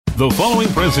The following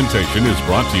presentation is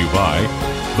brought to you by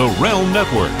the Realm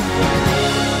Network.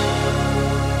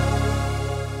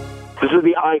 This is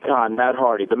the icon, Matt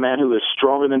Hardy, the man who is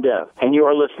stronger than death, and you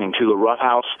are listening to the Rough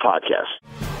House Podcast.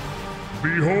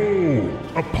 Behold,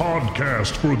 a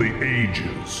podcast for the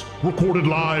ages, recorded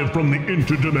live from the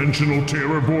interdimensional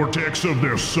terror vortex of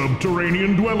their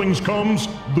subterranean dwellings comes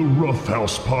the Rough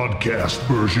House Podcast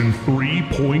version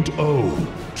 3.0.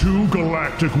 Two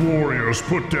galactic warriors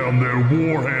put down their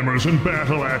warhammers and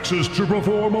battle axes to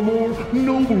perform a more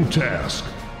noble task,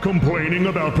 complaining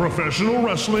about professional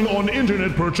wrestling on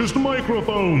internet-purchased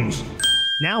microphones.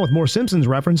 Now with more Simpsons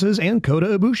references and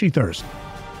Kota Ibushi thirst.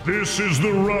 This is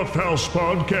the Rough House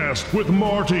Podcast with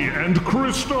Marty and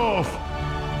Christoph.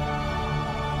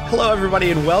 Hello,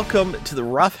 everybody, and welcome to the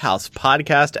Rough House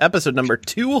Podcast, episode number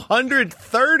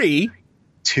 230.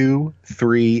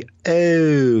 230.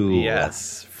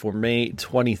 Yes, for May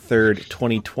 23rd,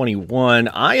 2021.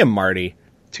 I am Marty.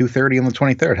 2:30 on the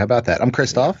 23rd. How about that? I'm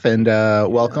Christoph, and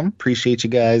welcome. Appreciate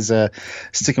you guys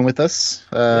sticking with us.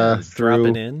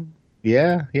 Dropping in.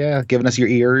 Yeah, giving us your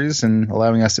ears and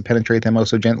allowing us to penetrate them oh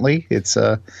so gently. It's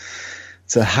a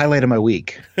highlight of my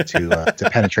week to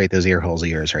penetrate those ear holes of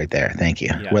yours right there. Thank you.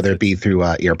 Yes, whether it be through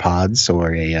ear pods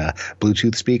or a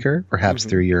Bluetooth speaker, perhaps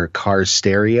through your car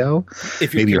stereo,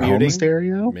 If you're maybe your home commuting,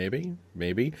 stereo.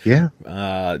 Maybe. Yeah.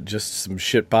 Just some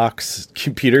shitbox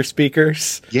computer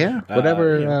speakers. Yeah,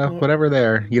 whatever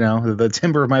there. You know, the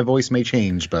timbre of my voice may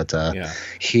change, but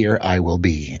here I will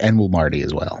be, and will Marty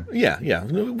as well. Yeah.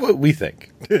 What we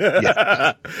think.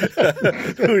 Yeah.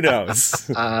 Who knows?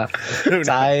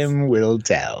 Time will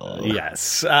tell.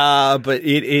 Yes. But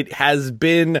it has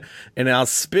been an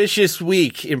auspicious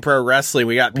week in pro wrestling.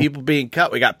 We got people being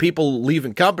cut. We got people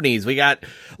leaving companies. We got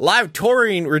live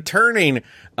touring returning.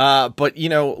 But, you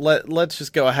know, let's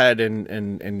just go ahead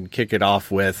and kick it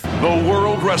off with The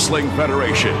World Wrestling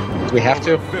Federation. Do we have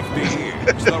to? 50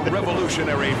 years, the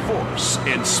revolutionary force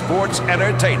in sports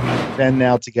entertainment. Then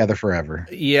now together forever.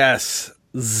 yes,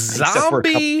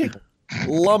 zombie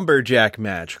lumberjack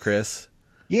match, Chris.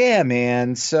 Yeah,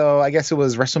 man. So I guess it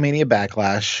was WrestleMania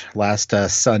Backlash last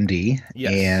Sunday.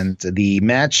 Yes. And the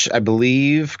match, I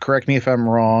believe, correct me if I'm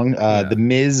wrong, The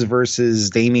Miz versus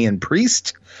Damian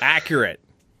Priest. Accurate.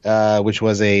 Which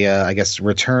was I guess,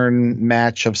 return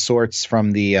match of sorts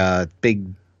from the Big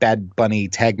Bad Bunny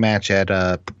tag match at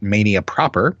Mania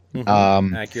proper.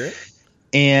 Accurate.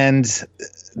 And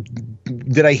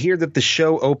did I hear that the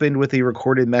show opened with a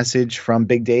recorded message from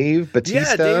Big Dave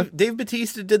Batista? Yeah, Dave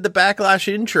Batista did the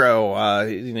Backlash intro. A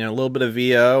little bit of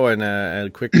VO and a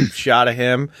quick shot of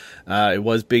him. It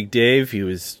was Big Dave. He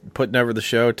was putting over the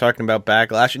show, talking about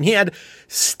Backlash. And he had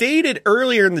stated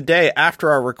earlier in the day,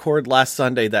 after our record last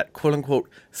Sunday, that, quote-unquote,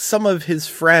 some of his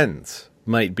friends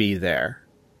might be there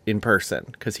in person,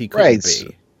 because he couldn't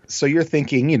be. So you're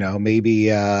thinking,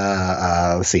 maybe,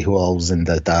 let's see, who else in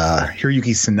the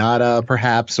Hiroyuki Sanada,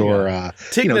 perhaps, or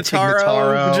Tig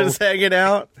Notaro just hanging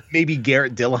out. Maybe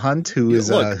Garrett Dillahunt,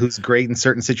 who's great in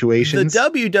certain situations. The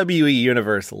WWE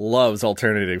universe loves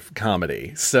alternative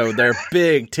comedy, so they're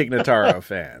big Tig Notaro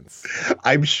fans.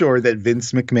 I'm sure that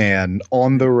Vince McMahon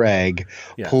on the reg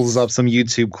pulls up some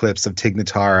YouTube clips of Tig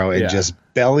Notaro and just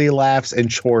belly laughs and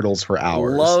chortles for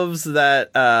hours. Loves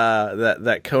that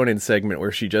Conan segment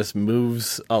where she just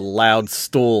moves a loud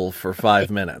stool for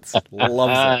 5 minutes.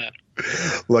 Loves it.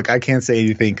 Look, I can't say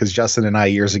anything because Justin and I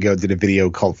years ago did a video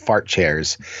called Fart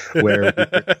Chairs, where we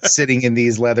were sitting in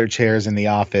these leather chairs in the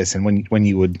office, and when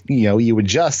you would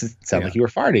adjust, it sounded like you were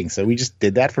farting. So we just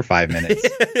did that for 5 minutes.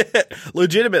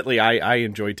 Legitimately, I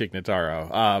enjoy Tig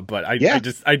Notaro, but I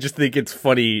just think it's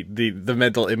funny the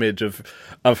mental image of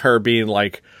her being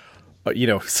like,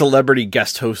 celebrity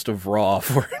guest host of Raw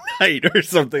for a night or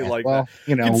something like that.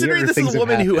 Considering this is a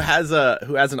woman who has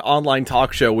an online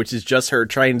talk show, which is just her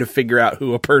trying to figure out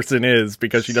who a person is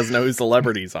because she doesn't know who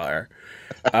celebrities are.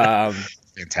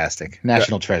 Fantastic.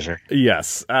 National treasure.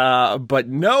 Yes. But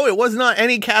no, it was not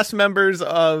any cast members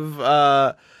of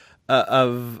the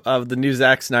new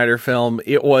Zack Snyder film.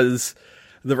 It was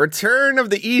the return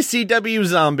of the ECW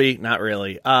zombie. Not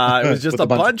really. It was just a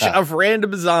bunch of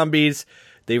random zombies.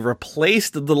 They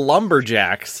replaced the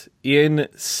lumberjacks in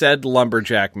said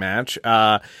lumberjack match.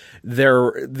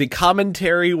 The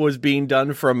commentary was being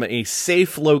done from a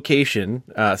safe location.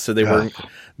 So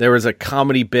there was a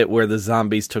comedy bit where the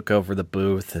zombies took over the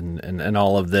booth and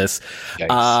all of this.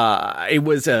 It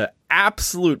was a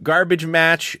absolute garbage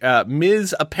match.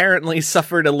 Miz apparently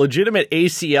suffered a legitimate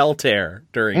ACL tear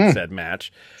during said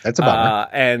match. That's a bummer.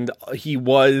 And he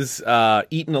was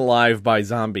eaten alive by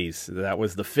zombies. That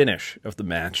was the finish of the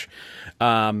match.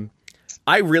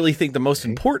 I really think the most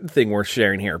important thing we're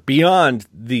sharing here, beyond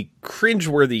the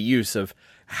cringeworthy use of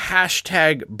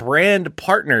hashtag brand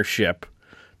partnership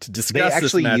to discuss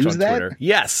this match on Twitter.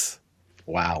 Yes.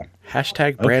 Wow.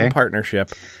 Hashtag brand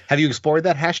partnership. Have you explored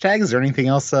that hashtag? Is there anything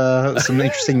else? Some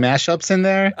interesting mashups in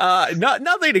there?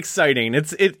 Nothing exciting.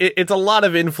 It's a lot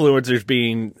of influencers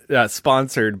being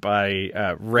sponsored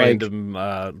by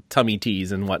random tummy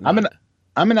teas and whatnot.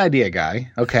 I'm an idea guy.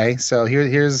 Okay, so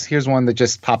here's one that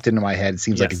just popped into my head. It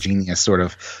seems like a genius sort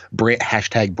of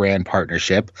hashtag brand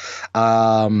partnership.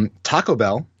 Taco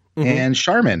Bell and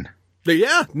Charmin.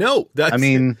 Yeah, no, I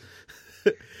mean.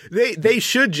 They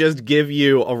should just give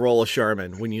you a roll of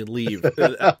Charmin when you leave.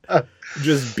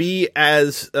 Just be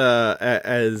as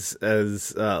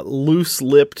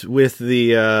loose-lipped with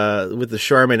the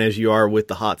Charmin as you are with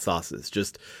the hot sauces.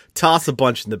 Just toss a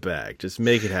bunch in the bag. Just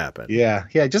make it happen. Yeah.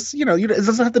 Just it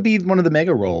doesn't have to be one of the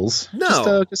mega rolls.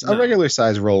 No, just a regular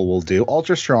size roll will do.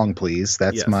 Ultra strong, please.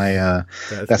 That's my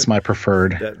that's my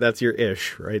preferred. That's your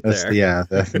ish right there. Yeah,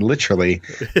 that's literally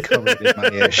covered in my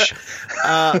ish.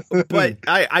 But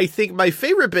I think my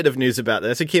favorite bit of news about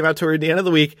this, it came out toward the end of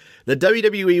the week, the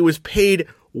WWE was paid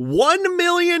 $1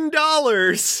 million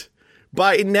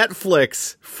by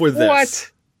Netflix for this.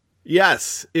 What?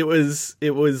 Yes, it was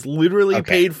literally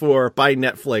paid for by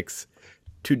Netflix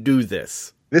to do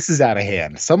this. This is out of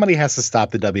hand. Somebody has to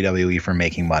stop the WWE from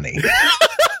making money.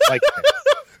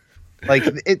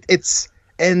 It's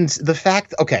and the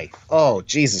fact. Okay. Oh,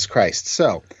 Jesus Christ.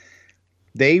 So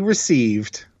they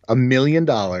received $1 million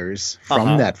from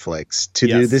Netflix to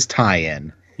do this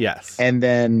tie-in. Yes. And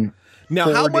then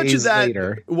now, how much of that?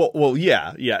 Later, well,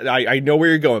 yeah. I know where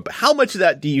you're going, but how much of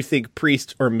that do you think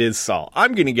Priest or Miz saw?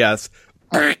 I'm going to guess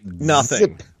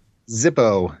nothing.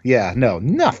 Zippo. Yeah, no,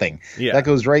 nothing. Yeah. That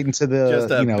goes right into the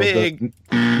big the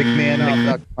McMahon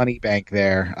McDuck money bank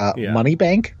there. Money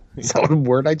bank? Is that a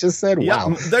word I just said? Yeah,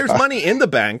 wow. There's money in the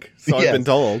bank, so I've been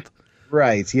told.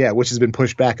 Right, yeah, which has been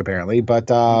pushed back apparently, but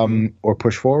or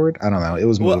pushed forward. I don't know. It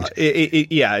was moved.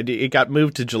 It got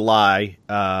moved to July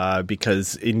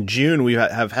because in June we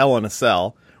have Hell in a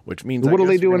Cell, which means what do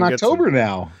they do in October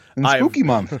now? In Spooky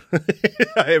Month.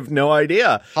 I have no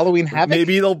idea. Halloween Havoc?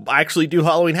 Maybe they'll actually do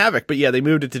Halloween Havoc, but yeah, they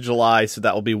moved it to July, so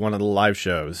that will be one of the live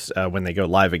shows when they go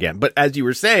live again. But as you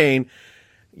were saying.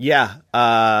 Yeah,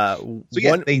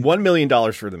 $1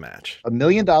 million for the match. $1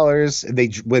 million.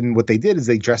 What they did is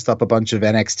they dressed up a bunch of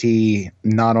NXT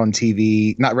not on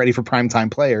TV, not ready for primetime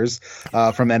players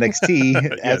from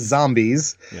NXT as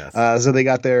zombies. Yes. So they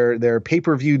got their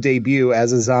pay-per-view debut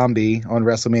as a zombie on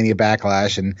WrestleMania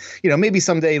Backlash, and maybe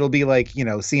someday it'll be like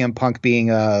CM Punk being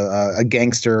a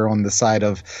gangster on the side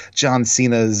of John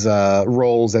Cena's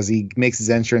roles as he makes his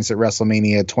entrance at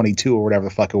WrestleMania 22 or whatever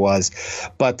the fuck it was.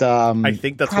 But I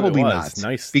think that's probably what it was. Not.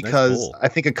 Nice, because cool. I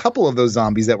think a couple of those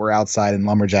zombies that were outside in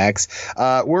Lumberjacks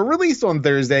were released on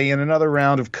Thursday in another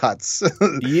round of cuts.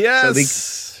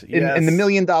 Yes. So and the $1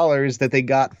 million that they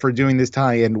got for doing this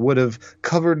tie-in would have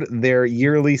covered their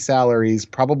yearly salaries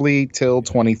probably till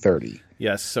 2030.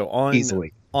 Yes. So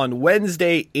easily. On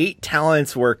Wednesday, 8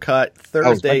 talents were cut.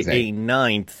 Thursday, a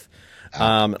 9th.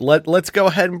 Let's go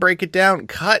ahead and break it down.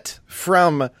 Cut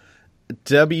from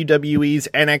WWE's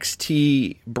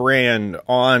NXT brand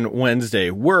on Wednesday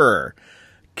were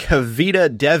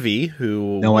Kavita Devi,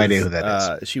 who no idea who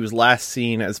that is. She was last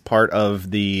seen as part of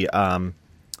the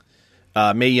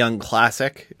Mae Young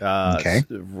Classic,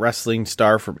 wrestling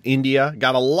star from India.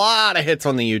 Got a lot of hits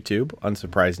on the YouTube,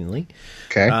 unsurprisingly.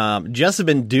 Okay.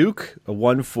 Jessamine Duke,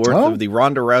 1/4 of the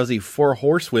Ronda Rousey 4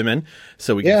 Horsewomen,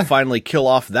 so we can finally kill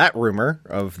off that rumor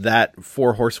of that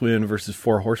 4 Horsewomen versus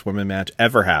 4 Horsewomen match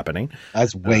ever happening.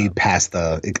 That's way past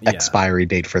the expiry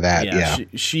date for that. Yeah.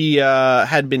 She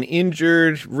had been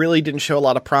injured, really didn't show a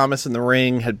lot of promise in the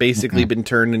ring, had basically been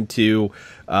turned into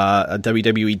a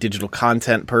WWE digital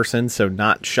content person, so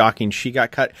not shocking she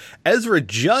got cut. Ezra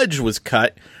Judge was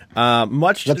cut. Is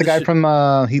that the guy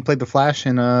from he played the Flash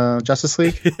in Justice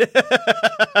League?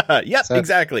 Yep,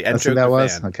 exactly. That's who that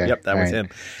was? Fan. Okay. Yep, that was him.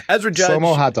 Ezra Judge.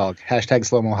 Slow-mo hot dog. Hashtag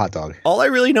slow-mo hot dog. All I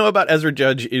really know about Ezra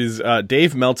Judge is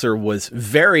Dave Meltzer was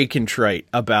very contrite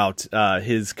about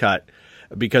his cut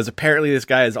because apparently this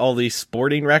guy has all these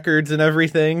sporting records and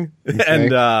everything. Okay.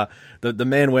 And the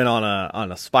man went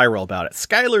on a spiral about it.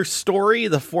 Skylar Story,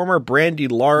 the former Brandy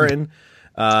Lauren,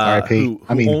 R.I.P.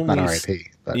 Not R.I.P.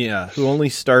 Who only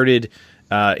started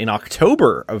in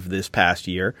October of this past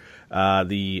year,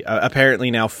 the apparently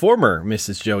now former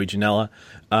Mrs. Joey Janela.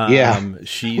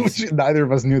 She's neither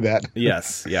of us knew that.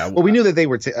 Yes, yeah. Well, we knew that they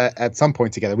were at some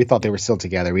point together. We thought they were still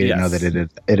together. We didn't know that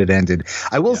it had ended.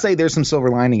 I will say there's some silver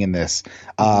lining in this,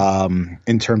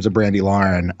 in terms of Brandy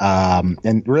Lauren,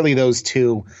 and really those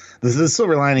two. The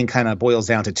silver lining kind of boils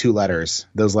down to two letters.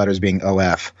 Those letters being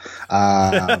OF.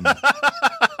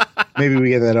 Maybe we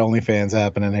get that OnlyFans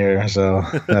happening here, so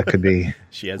that could be.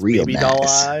 She has real baby nice. doll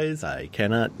eyes. I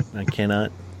cannot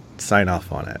sign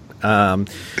off on it.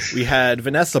 We had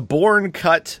Vanessa Bourne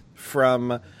cut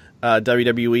from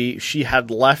WWE. She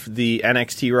had left the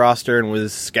NXT roster and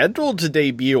was scheduled to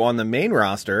debut on the main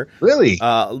roster. Really?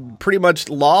 Pretty much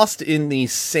lost in the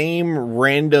same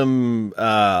random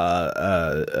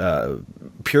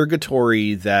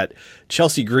purgatory that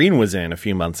Chelsea Green was in a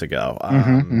few months ago.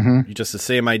 Just the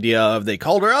same idea of they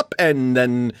called her up and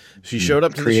then she showed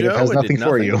up to the show. Has and nothing did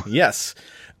for you. Yes.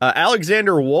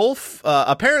 Alexander Wolf.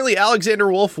 Apparently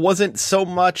Alexander Wolf wasn't so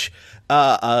much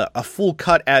a full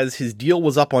cut as his deal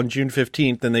was up on June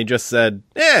 15th and they just said,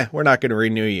 we're not going to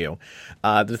renew you.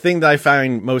 The thing that I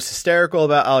find most hysterical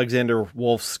about Alexander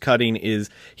Wolf's cutting is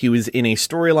he was in a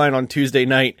storyline on Tuesday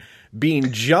night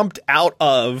being jumped out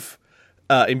of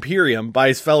Imperium by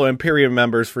his fellow Imperium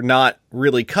members for not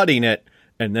really cutting it,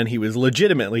 and then he was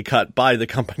legitimately cut by the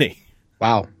company.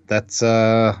 Wow. That's,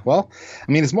 well,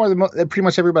 I mean, it's more than pretty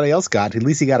much everybody else got. At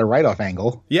least he got a write-off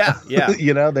angle. Yeah.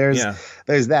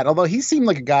 There's that. Although he seemed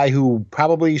like a guy who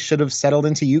probably should have settled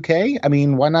into UK. I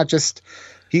mean, why not just...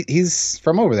 He's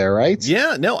from over there, right?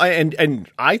 Yeah, no,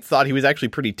 and I thought he was actually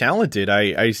pretty talented.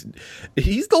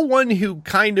 He's the one who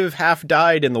kind of half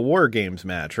died in the War Games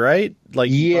match, right? Like,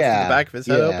 he busted the back of his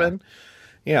head open.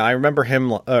 Yeah, I remember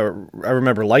him. I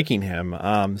remember liking him.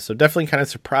 So definitely kind of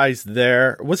surprised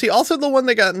there. Was he also the one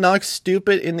that got knocked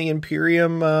stupid in the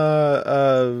Imperium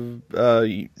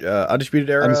Undisputed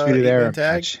Era tag?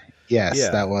 Match. Yes,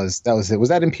 that was it. Was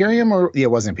that Imperium or it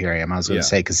was Imperium? I was going to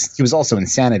say because he was also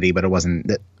Insanity, but it wasn't.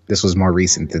 This was more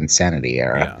recent than Insanity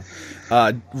era.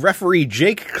 Yeah. Referee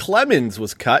Jake Clemens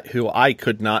was cut, who I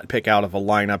could not pick out of a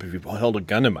lineup if you held a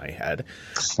gun to my head.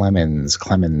 Clemens,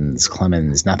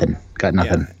 nothing. Got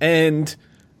nothing. Yeah. And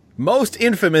most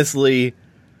infamously,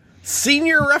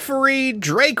 senior referee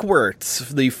Drake Wirtz,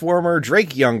 the former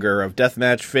Drake Younger of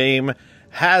Deathmatch fame,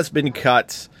 has been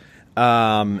cut.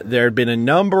 There had been a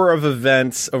number of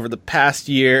events over the past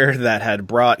year that had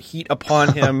brought heat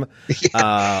upon him.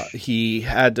 He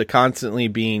had to constantly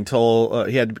be told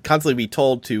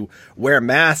to wear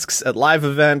masks at live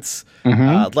events,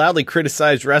 loudly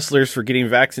criticized wrestlers for getting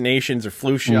vaccinations or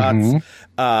flu shots,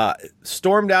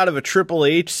 stormed out of a Triple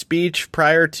H speech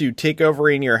prior to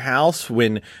Takeover in Your House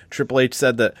when Triple H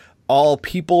said that all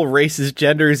people, races,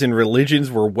 genders, and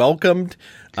religions were welcomed.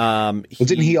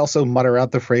 Didn't he also mutter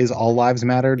out the phrase "All lives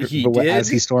mattered" as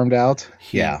he stormed out?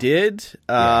 He did.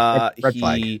 Red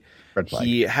flag.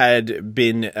 He had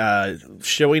been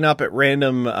showing up at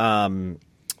random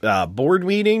board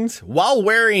meetings while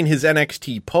wearing his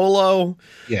NXT polo.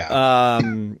 He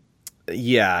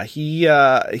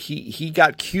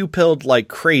got Q-pilled like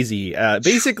crazy.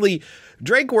 Basically,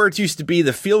 Drake Wirtz used to be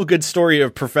the feel-good story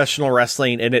of professional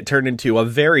wrestling, and it turned into a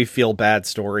very feel-bad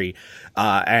story.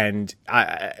 And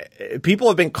people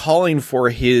have been calling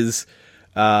for his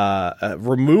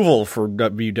removal for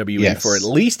WWE for at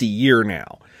least a year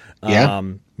now.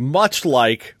 Much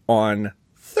like on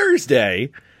Thursday,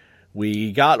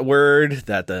 we got word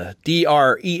that the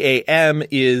DREAM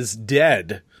is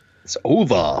dead. It's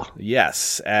over.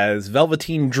 Yes, as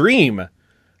Velveteen Dream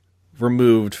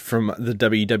removed from the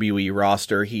WWE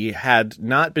roster. He had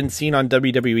not been seen on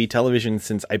WWE television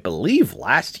since, I believe,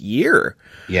 last year.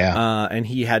 And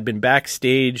he had been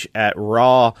backstage at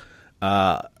Raw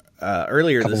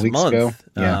earlier this month.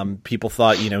 People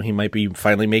thought, he might be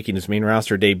finally making his main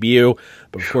roster debut.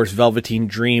 But, of course, Velveteen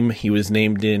Dream, he was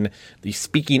named in the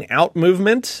Speaking Out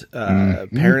movement,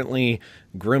 apparently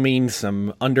grooming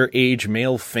some underage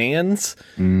male fans.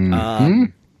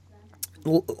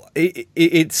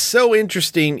 It's so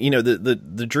interesting,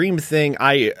 the Dream thing.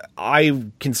 I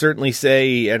can certainly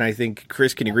say, and I think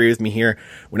Chris can agree with me here,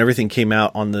 when everything came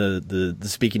out on the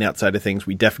Speaking Out side of things,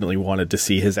 we definitely wanted to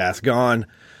see his ass gone.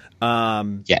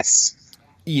 Yes.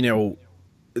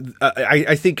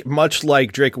 I think much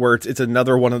like Drake Wirtz, it's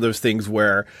another one of those things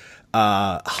where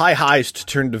high highs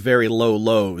turn to very low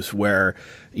lows where,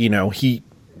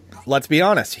 let's be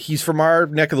honest, he's from our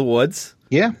neck of the woods.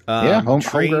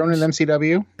 Homegrown in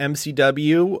MCW.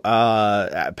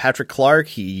 Patrick Clark,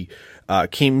 he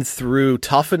came through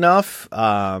tough enough.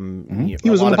 He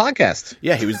was on the podcast.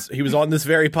 Yeah, he was on this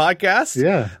very podcast.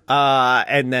 Yeah.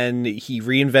 And then he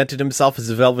reinvented himself as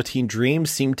a Velveteen Dream,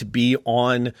 seemed to be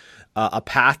on a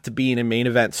path to being a main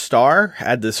event star,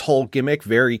 had this whole gimmick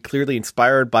very clearly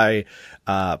inspired by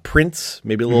Prince,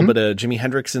 maybe a little bit of Jimi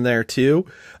Hendrix in there too.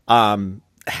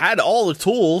 Had all the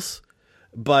tools,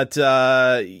 but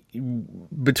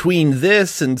between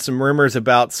this and some rumors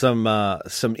about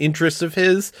some interests of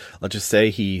his, let's just say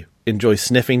he enjoys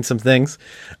sniffing some things.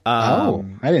 I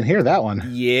didn't hear that one.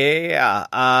 Yeah,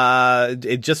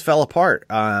 it just fell apart.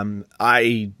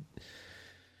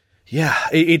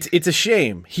 It's a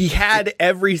shame. He had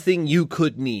everything you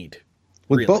could need.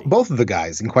 With both of the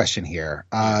guys in question here,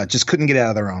 just couldn't get out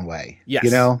of their own way. Yes.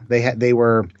 They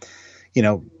were,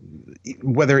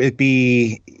 whether it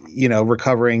be,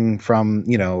 recovering from,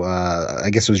 I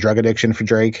guess it was drug addiction for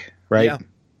Drake, right? Yeah.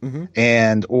 Mm-hmm.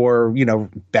 And, or,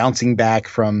 bouncing back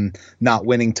from not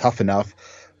winning tough enough.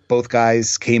 Both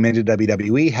guys came into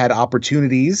WWE, had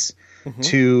opportunities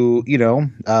to,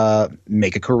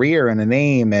 make a career and a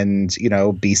name and,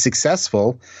 be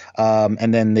successful.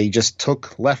 And then they just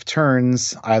took left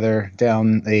turns either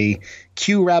down a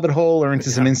Q rabbit hole or into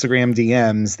some Instagram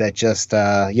DMs that just,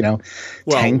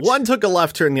 tanked. One took a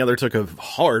left turn, the other took a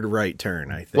hard right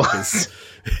turn, I think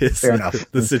is fair enough.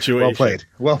 The situation.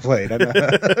 Well played.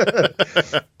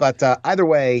 But either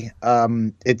way,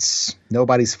 it's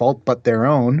nobody's fault but their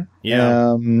own.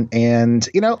 Yeah.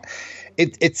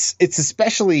 It's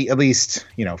especially, at least,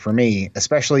 for me,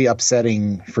 especially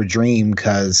upsetting for Dream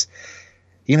because,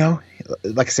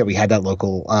 like I said, we had that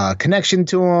local connection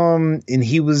to him and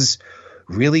he was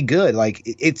really good. Like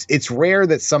it's rare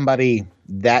that somebody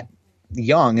that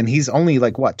young, and he's only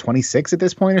like what, 26 at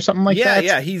this point or something like that.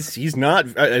 Yeah, he's not,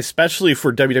 especially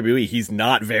for WWE, he's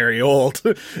not very old.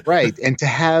 Right. And to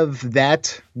have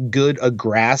that good a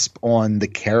grasp on the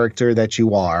character that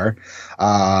you are,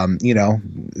 a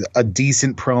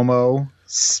decent promo,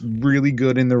 really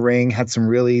good in the ring, had some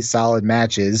really solid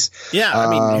matches. Yeah, I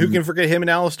mean, who can forget him and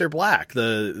Aleister Black?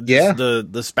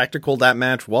 The spectacle that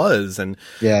match was, and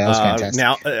that was fantastic.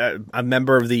 Now a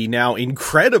member of the now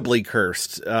incredibly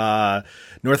cursed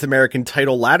North American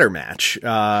title ladder match.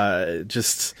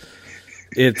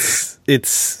 It's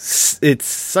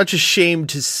such a shame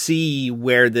to see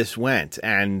where this went,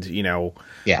 and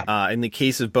in the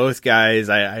case of both guys,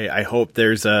 I hope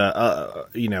there's a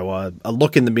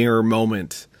look in the mirror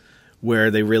moment where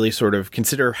they really sort of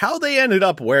consider how they ended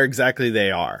up where exactly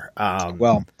they are.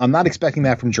 Well, I'm not expecting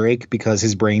that from Drake because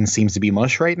his brain seems to be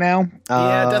mush right now.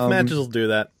 Death matches will do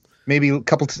that. Maybe a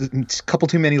couple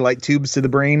too many light tubes to the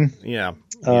brain. Yeah.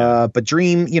 But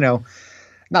Dream,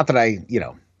 not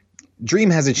that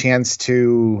Dream has a chance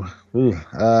to.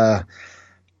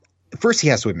 First, he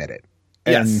has to admit it,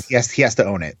 and he has to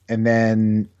own it, and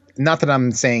then not that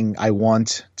I'm saying I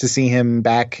want to see him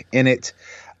back in it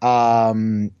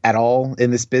at all in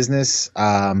this business,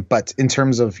 but in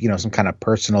terms of some kind of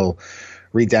personal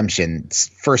redemption,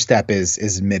 first step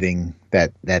is admitting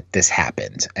that this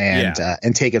happened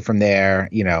and take it from there.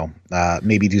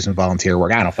 Maybe do some volunteer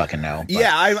work. I don't fucking know. But.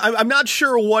 Yeah, I'm not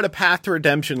sure what a path to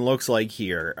redemption looks like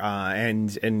here,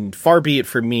 and far be it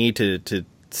for me to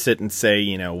sit and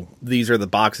say these are the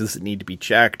boxes that need to be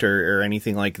checked or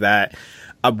anything like that.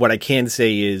 What I can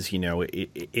say is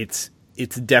it's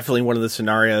definitely one of the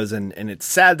scenarios, and it's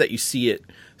sad that you see it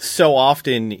so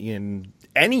often in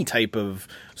any type of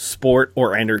sport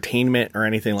or entertainment or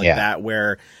anything like that,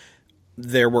 where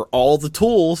there were all the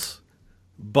tools,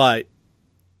 but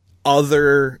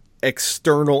other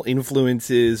external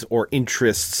influences or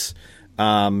interests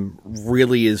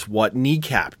really is what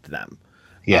kneecapped them.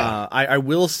 Yeah. I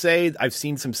will say I've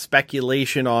seen some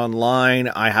speculation online.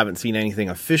 I haven't seen anything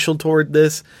official toward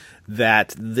this,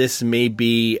 that this may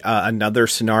be another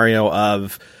scenario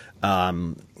of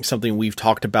something we've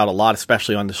talked about a lot,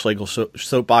 especially on the Schlegel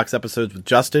Soapbox episodes with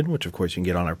Justin, which of course you can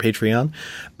get on our Patreon.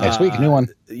 Next week, new one.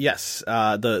 Yes.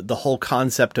 The whole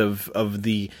concept of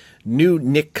the new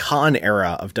Nick Khan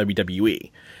era of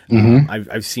WWE.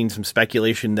 I've seen some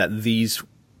speculation that these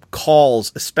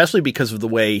calls, especially because of the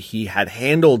way he had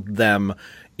handled them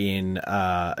in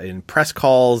press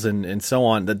calls and so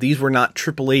on, that these were not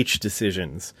Triple H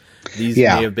decisions. These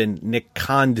may have been Nick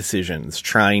Khan decisions,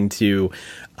 trying to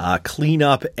clean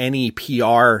up any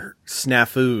PR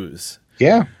snafus.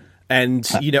 Yeah. And,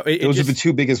 those are the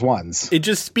two biggest ones. It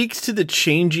just speaks to the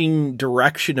changing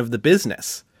direction of the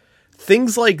business.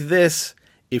 Things like this,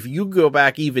 if you go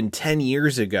back even 10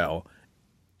 years ago,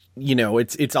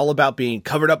 it's all about being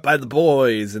covered up by the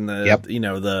boys and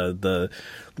the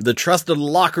trust of the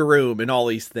locker room and all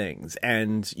these things.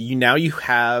 And you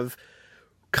have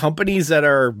companies that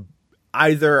are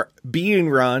either being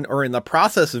run or in the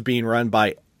process of being run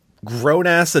by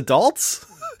grown-ass adults.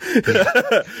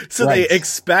 So they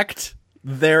expect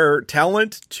their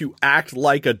talent to act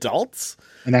like adults.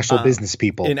 And actual business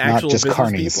people, not just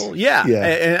carnies. People. Yeah.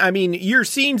 And I mean, you're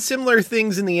seeing similar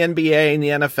things in the NBA and the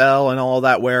NFL and all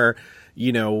that where,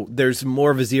 you know, there's more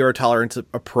of a zero tolerance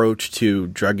approach to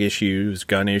drug issues,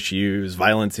 gun issues,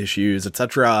 violence issues,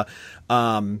 etc.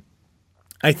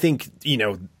 I think, you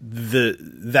know,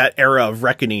 that era of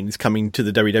reckoning is coming to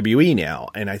the WWE now.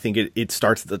 And I think it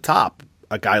starts at the top.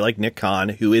 A guy like Nick Khan,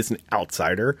 who is an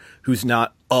outsider, who's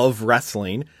not of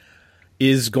wrestling,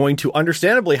 is going to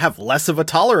understandably have less of a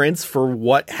tolerance for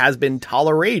what has been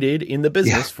tolerated in the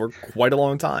business for quite a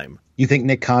long time. You think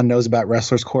Nick Khan knows about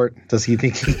Wrestler's Court? Does he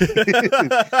think he,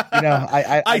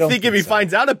 I think if he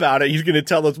finds out about it, he's going to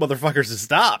tell those motherfuckers to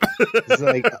stop. It's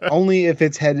like, only if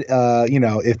it's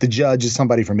if the judge is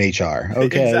somebody from HR.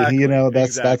 Okay. Exactly.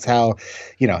 That's how,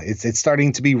 it's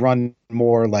starting to be run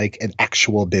more like an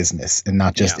actual business and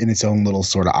not just in its own little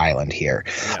sort of island here.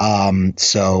 And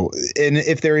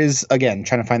if there is, again,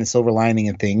 trying to find the silver lining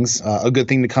in things, a good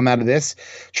thing to come out of this,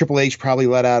 Triple H probably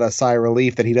let out a sigh of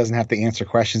relief that he doesn't have to answer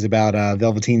questions about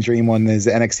Velveteen Dream on his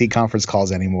NXT conference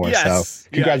calls anymore. Yes, so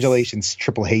congratulations,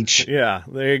 Triple H. Yeah,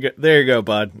 there you go,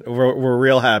 bud. We're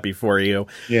real happy for you.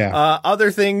 Yeah.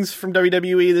 Other things from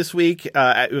WWE this week.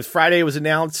 It was Friday. It was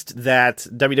announced that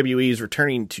WWE is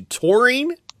returning to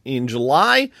touring in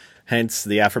July, hence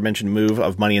the aforementioned move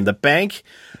of Money in the Bank.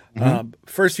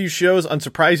 First few shows,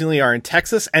 unsurprisingly, are in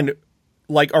Texas and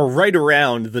are right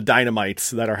around the Dynamites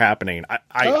that are happening.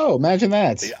 Imagine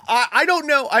that. I don't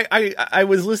know. I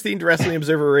was listening to Wrestling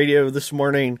Observer Radio this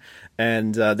morning,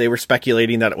 and they were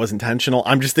speculating that it was intentional.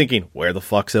 I'm just thinking, where the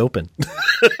fuck's open?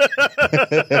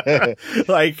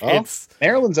 It's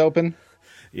Maryland's open.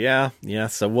 Yeah.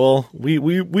 So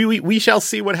we shall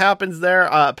see what happens there.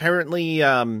 Apparently,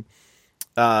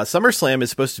 SummerSlam is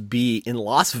supposed to be in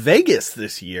Las Vegas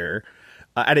this year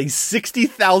at a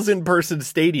 60,000 person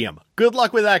stadium. Good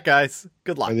luck with that, guys.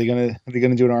 Good luck. Are they gonna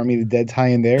do an Army of the Dead tie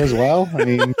in there as well? I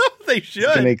mean, they should.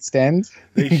 Gonna extend.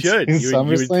 They should. You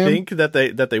would think that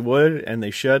they would, and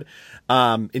they should.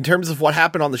 In terms of what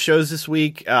happened on the shows this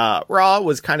week, Raw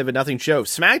was kind of a nothing show.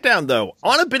 SmackDown, though,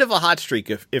 on a bit of a hot streak,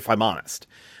 if I'm honest.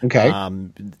 Okay.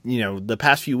 The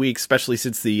past few weeks, especially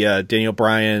since the Daniel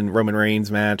Bryan Roman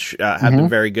Reigns match, have been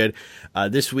very good.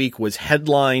 This week was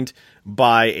headlined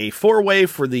by a 4-way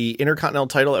for the Intercontinental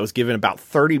title that was given about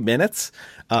 30 minutes.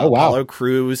 Apollo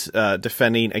Crews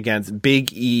defending against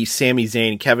Big E, Sami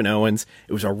Zayn, Kevin Owens.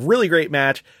 It was a really great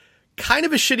match. Kind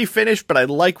of a shitty finish, but I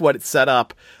like what it set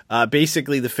up.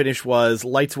 Basically, the finish was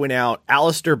lights went out.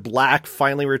 Aleister Black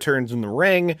finally returns in the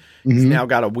ring. He's now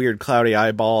got a weird cloudy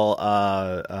eyeball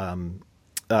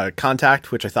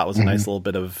contact, which I thought was a nice little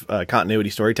bit of continuity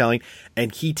storytelling.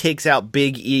 And he takes out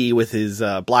Big E with his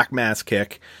Black Mass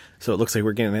kick. So it looks like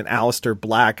we're getting an Aleister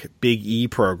Black Big E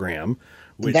program.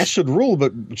 That should rule,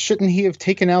 but shouldn't he have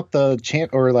taken out the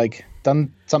champ or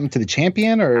done something to the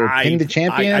champion or pinned the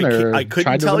champion I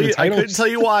couldn't tell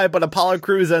you why, but Apollo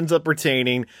Crews ends up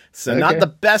retaining. So not the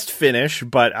best finish,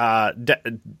 but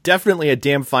definitely a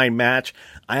damn fine match.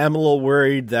 I am a little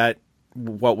worried that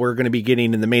what we're going to be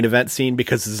getting in the main event scene,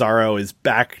 because Cesaro is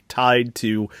back tied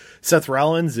to Seth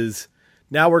Rollins, is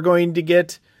now we're going to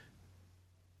get...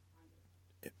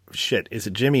 Shit, is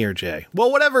it Jimmy or Jay?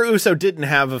 Well, whatever Uso didn't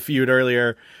have a feud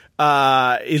earlier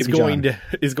is going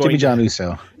Jimmy John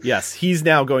Uso. Yes, he's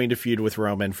now going to feud with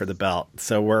Roman for the belt.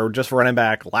 So we're just running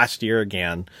back last year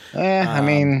again.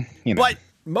 But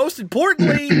most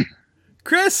importantly,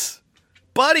 Chris,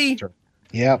 buddy. Sure.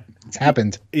 Yep, it's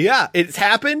happened. Yeah, it's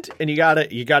happened, and you gotta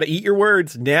eat your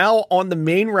words. Now on the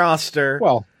main roster.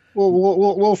 Well,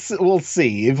 we'll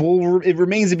see. It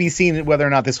remains to be seen whether or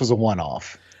not this was a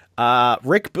one-off.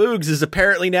 Rick Boogs is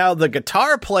apparently now the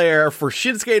guitar player for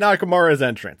Shinsuke Nakamura's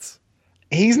entrance.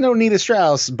 He's no Nita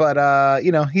Strauss, but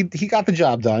he got the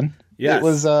job done. Yes. It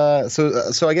was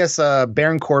so I guess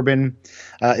Baron Corbin,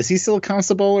 is he still a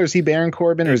constable, or is he Baron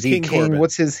Corbin, or is he King? Corbin.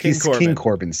 What's his? He's Corbin. King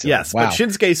Corbin still. Yes, wow. But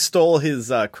Shinsuke stole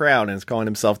his crown and is calling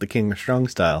himself the King of Strong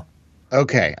Style.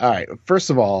 Okay, all right. First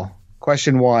of all,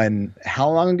 question one: how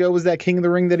long ago was that King of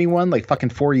the Ring that he won? Like fucking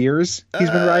 4 years.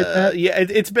 He's been riding that. Yeah,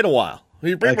 it's been a while.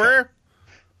 Okay.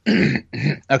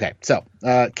 Okay, so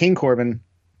King Corbin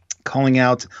calling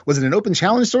out, was it an open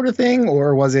challenge sort of thing,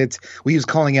 or was it he was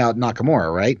calling out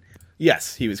Nakamura, right?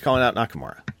 Yes, he was calling out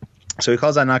Nakamura. So he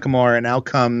calls out Nakamura, and out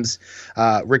comes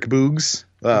Rick Boogs,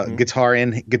 guitar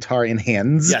in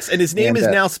hands. Yes, and his name is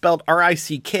now spelled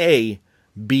Rickboogs.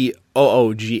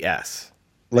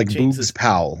 Like Boobs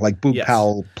Powell, like Boob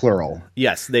Powell plural.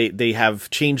 Yes, they have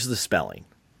changed the spelling.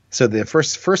 So the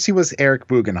first he was Eric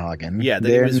Bugenhagen. Yeah,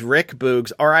 then he was Rick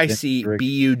Boogs,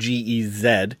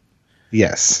 RICBUGEZ.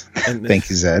 Yes, and thank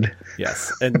you, Zed.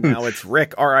 Yes, and now it's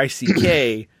Rick,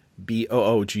 RICKBOOGS.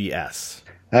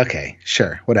 Okay,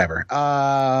 sure, whatever.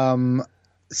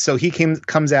 So he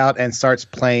comes out and starts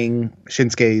playing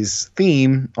Shinsuke's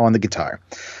theme on the guitar,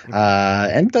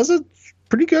 and does a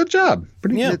pretty good job.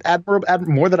 Pretty admirable,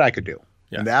 more than I could do.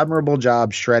 Yeah. An admirable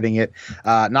job shredding it.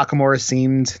 Nakamura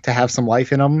seemed to have some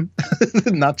life in him,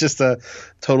 not just a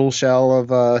total shell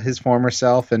of his former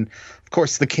self. And of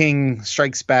course, the King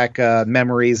strikes back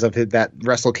memories of that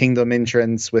Wrestle Kingdom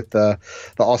entrance with the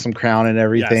awesome crown and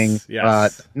everything.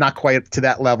 Yes. Not quite to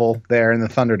that level there in the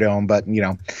Thunderdome, but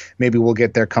maybe we'll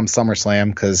get there come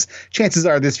SummerSlam, because chances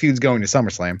are this feud's going to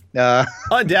SummerSlam.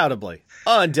 Undoubtedly,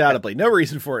 no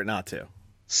reason for it not to.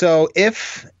 So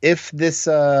if this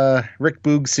Rick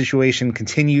Boog situation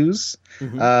continues,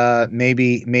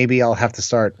 maybe I'll have to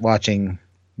start watching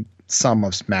some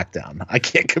of SmackDown. I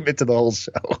can't commit to the whole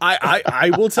show.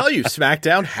 I will tell you,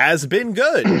 SmackDown has been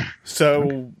good.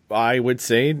 So I would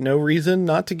say no reason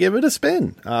not to give it a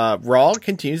spin. Raw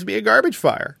continues to be a garbage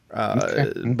fire. But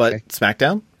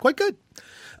SmackDown, quite good.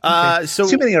 So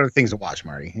too many other things to watch,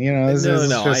 Marty.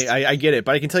 I get it,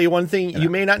 but I can tell you one thing you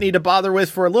may not need to bother with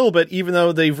for a little bit, even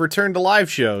though they've returned to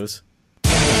live shows.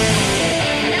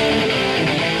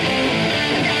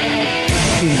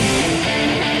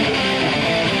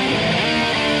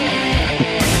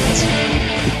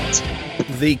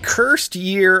 The cursed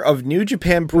year of New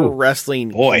Japan Pro Wrestling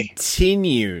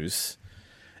continues.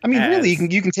 I mean, really,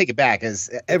 you can take it back, as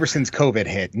ever since COVID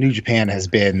hit, New Japan has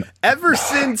been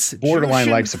since borderline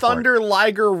life support. Thunder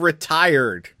Liger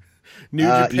retired. New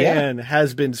Japan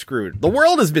has been screwed. The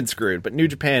world has been screwed, but New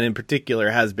Japan in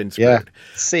particular has been screwed. Yeah.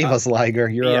 Save us, Liger.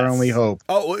 You're our only hope.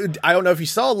 Oh, I don't know if you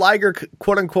saw Liger,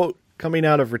 quote unquote, coming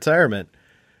out of retirement.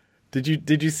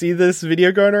 Did you see this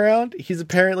video going around? He's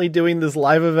apparently doing this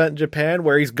live event in Japan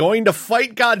where he's going to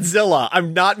fight Godzilla.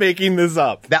 I'm not making this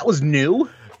up. That was new?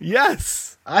 Yes.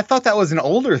 I thought that was an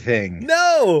older thing.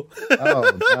 No.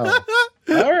 Oh,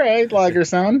 no. All right,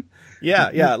 Liger-san.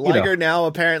 Yeah. Liger now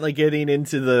apparently getting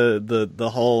into the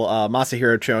whole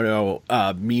Masahiro Chono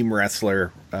meme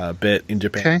wrestler bit in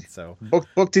Japan. Okay. So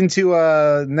booked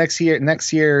into next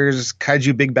year's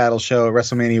Kaiju Big Battle show at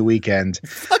WrestleMania weekend.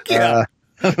 Fuck yeah.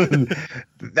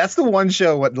 That's the one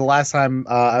show. The last time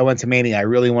I went to Mania, I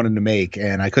really wanted to make,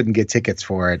 and I couldn't get tickets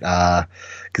for it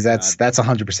because that's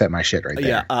 100% my shit right there.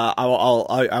 Yeah,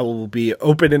 I will be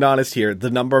open and honest here.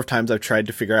 The number of times I've tried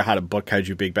to figure out how to book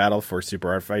Kaiju Big Battle for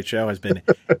Super Art Fight Show has been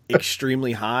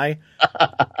extremely high.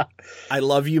 I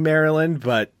love you, Maryland,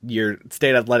 but your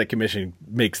state athletic commission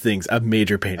makes things a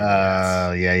major pain in the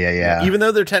ass. Yeah. Even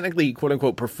though they're technically quote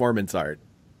unquote performance art.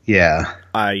 Yeah,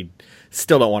 I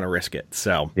still don't want to risk it.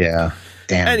 So yeah,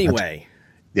 damn. Anyway,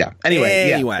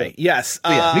 yes.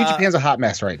 New Japan's a hot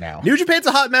mess right now. New Japan's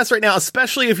a hot mess right now,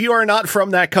 especially if you are not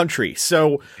from that country.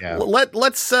 So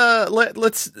let's.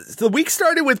 The week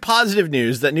started with positive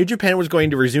news that New Japan was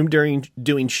going to resume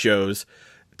doing shows.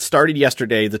 It started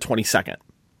yesterday, the 22nd.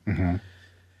 Mm-hmm.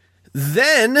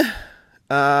 Then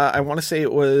I want to say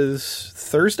it was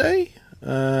Thursday.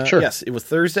 Sure. Yes, it was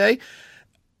Thursday.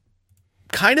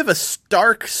 Kind of a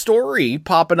stark story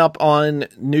popping up on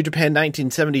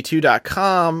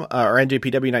NewJapan1972.com or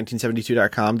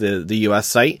NJPW1972.com, the US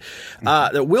site,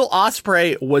 that Will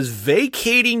Ospreay was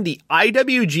vacating the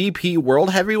IWGP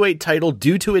World Heavyweight title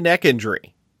due to a neck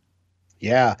injury.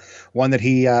 Yeah, one that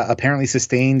he apparently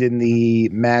sustained in the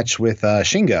match with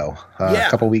Shingo a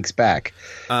couple weeks back,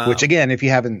 which, again, if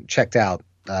you haven't checked out,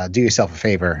 do yourself a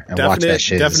favor and watch that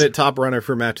shit. Definite top runner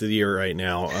for match of the year right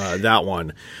now, that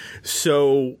one.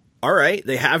 So, all right,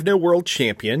 they have no world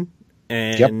champion,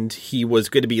 and he was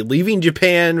going to be leaving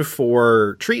Japan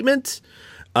for treatment.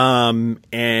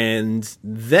 And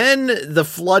then the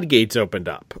floodgates opened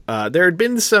up. There had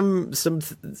been some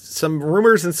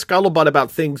rumors and scuttlebutt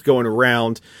about things going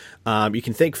around. You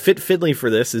can thank Fit Finley for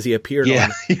this, as he appeared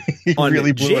on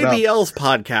really JBL's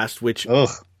podcast, which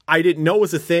I didn't know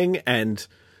was a thing and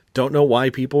don't know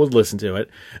why people would listen to it.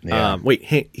 Yeah. Wait,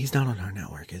 hey, he's not on our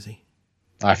network, is he?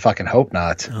 I fucking hope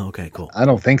not. Oh, okay, cool. I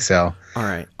don't think so. All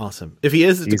right, awesome. If he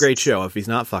is, it's a great show. If he's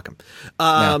not, fuck him.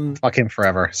 Fuck him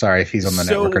forever. Sorry if he's on the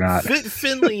network or not. Fit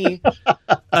Finley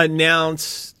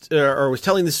announced or was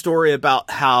telling the story about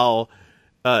how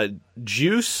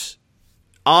Juice,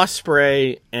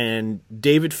 Ospreay, and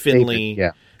David Finley,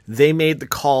 they made the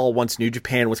call once New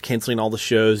Japan was canceling all the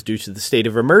shows due to the state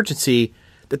of emergency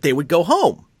that they would go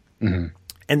home. Mm-hmm.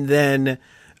 And then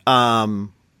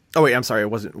Oh wait, I'm sorry, it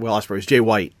wasn't Will Ospreay. It was Jay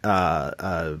White.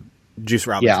 Juice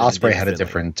Robinson. Yeah, Ospreay had a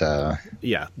different.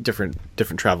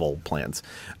 Different travel plans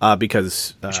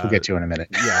because which we'll get to in a minute.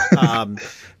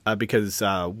 Because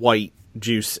White,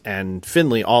 Juice, and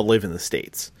Finley all live in the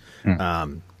States.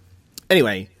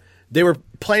 Anyway, they were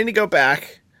planning to go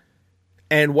back,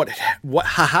 and what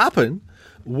happened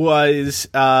was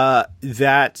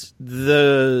that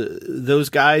those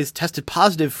guys tested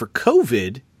positive for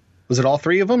COVID. Was it all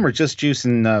three of them, or just Juice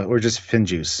and or just Finn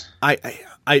Juice?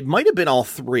 I might have been all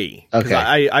three. Okay.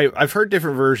 I've heard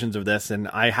different versions of this, and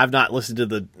I have not listened to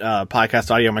the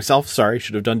podcast audio myself. Sorry,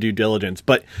 should have done due diligence.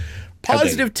 But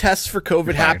positive tests for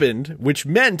COVID happened, which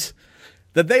meant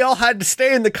that they all had to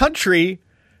stay in the country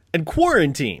and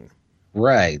quarantine.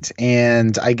 Right.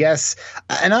 And I guess,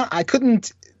 and I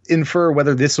couldn't infer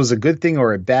whether this was a good thing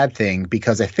or a bad thing,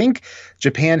 because I think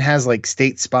Japan has like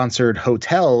state-sponsored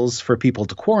hotels for people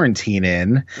to quarantine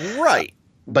in. Right.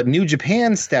 But New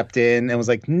Japan stepped in and was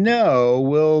like, no,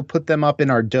 we'll put them up in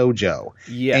our dojo.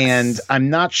 Yes. And I'm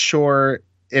not sure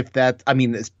if that, I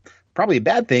mean, it's probably a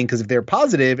bad thing, because if they're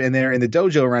positive and they're in the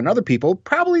dojo around other people,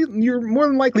 probably you're more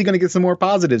than likely going to get some more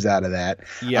positives out of that.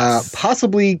 Yes.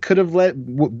 Possibly could have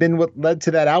been what led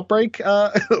to that outbreak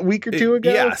a week or two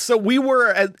ago. Yeah. So we were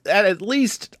at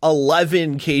least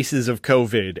 11 cases of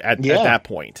COVID at that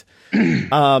point.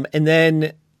 And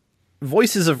then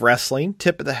Voices of Wrestling,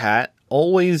 tip of the hat,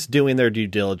 always doing their due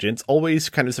diligence, always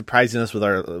kind of surprising us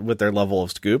with their level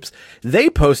of scoops. They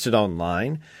posted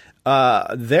online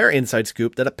their inside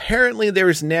scoop that apparently there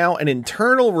is now an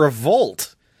internal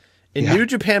revolt in New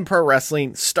Japan Pro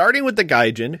Wrestling, starting with the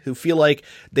Gaijin, who feel like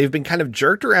they've been kind of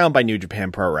jerked around by New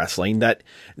Japan Pro Wrestling,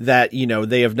 that you know,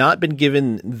 they have not been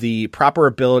given the proper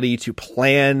ability to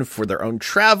plan for their own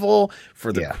travel,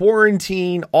 for the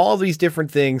quarantine, all these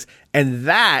different things, and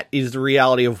that is the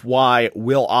reality of why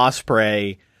Will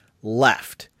Ospreay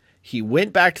left. He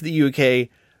went back to the UK.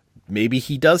 Maybe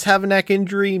he does have a neck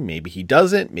injury. Maybe he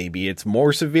doesn't. Maybe it's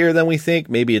more severe than we think.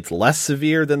 Maybe it's less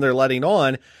severe than they're letting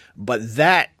on. But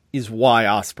that is why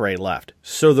Ospreay left.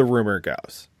 So the rumor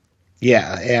goes.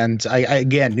 Yeah, and I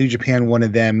again, New Japan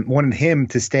wanted him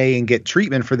to stay and get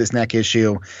treatment for this neck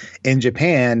issue in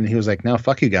Japan. And he was like, no,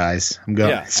 fuck you guys. I'm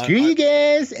going. Yeah, screw you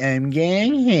guys. I'm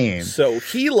going home. So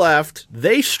he left.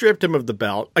 They stripped him of the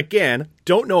belt. Again,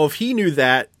 don't know if he knew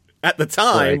that at the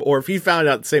time or if he found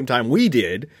out at the same time we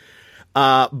did.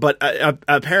 But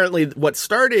apparently what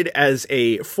started as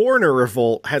a foreigner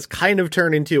revolt has kind of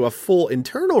turned into a full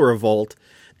internal revolt,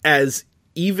 as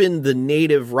even the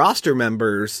native roster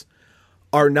members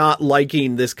are not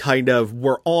liking this kind of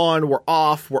we're on, we're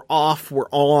off, we're off, we're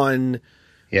on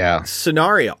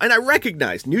scenario. And I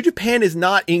recognize New Japan is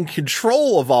not in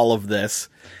control of all of this,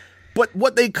 but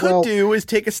what they could do is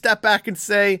take a step back and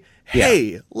say,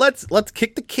 hey, let's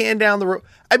kick the can down the road.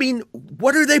 I mean,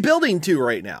 what are they building to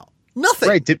right now? Nothing.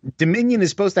 Right. Dominion is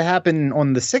supposed to happen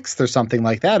on the 6th or something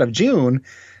like that of June.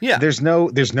 Yeah. There's no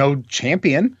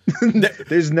champion.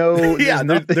 there's no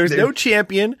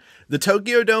champion. The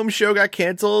Tokyo Dome show got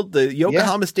canceled. The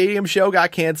Yokohama Stadium show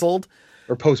got canceled.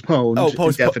 Or postponed. Oh,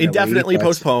 indefinitely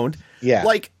postponed. Yeah.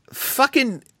 Like,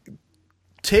 fucking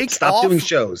stop doing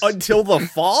shows until the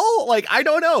fall. Like, I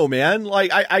don't know, man.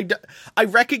 Like, I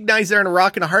recognize they're in a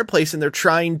rock and a hard place, and they're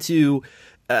trying to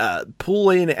pull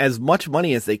in as much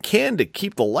money as they can to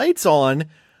keep the lights on,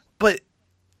 but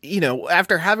you know,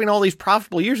 after having all these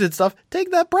profitable years and stuff,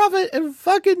 take that profit and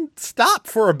fucking stop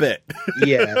for a bit.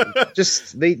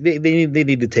 Just they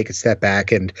need to take a step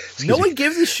back, and no one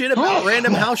gives a shit about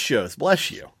random house shows.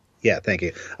 Bless you. Yeah, thank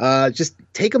you. Just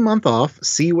take a month off,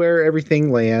 see where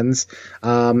everything lands,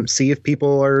 see if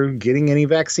people are getting any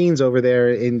vaccines over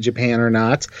there in Japan or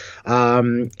not,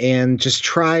 and just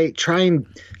try and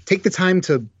take the time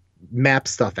to map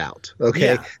stuff out.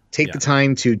 Okay. Yeah. Take the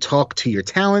time to talk to your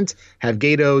talent, have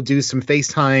Gato do some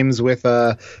FaceTimes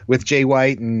with Jay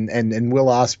White and Will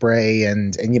Ospreay,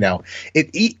 and you know,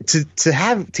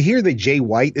 to hear that Jay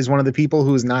White is one of the people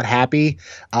who's not happy.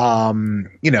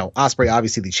 You know, Ospreay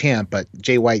obviously the champ, but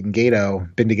Jay White and Gato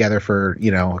been together for,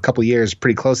 you know, a couple years,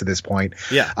 pretty close at this point.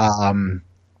 Yeah.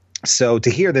 So to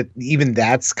hear that even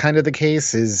that's kind of the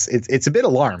case it's a bit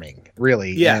alarming,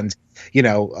 really. Yeah. And you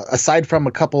know, aside from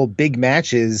a couple big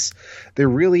matches, there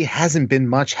really hasn't been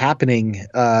much happening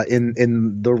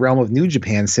in the realm of New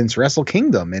Japan since Wrestle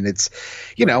Kingdom, and it's,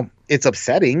 you know, it's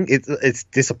upsetting. It's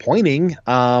disappointing.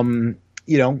 You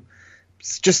know,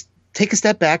 just take a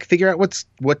step back, figure out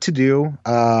what to do.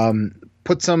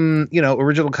 put some,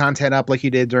 original content up like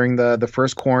you did during the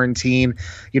first quarantine,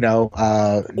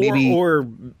 maybe. Or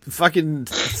fucking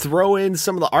throw in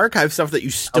some of the archive stuff that you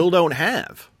still don't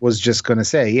have. Was just going to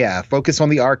say, yeah, focus on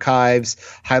the archives,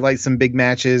 highlight some big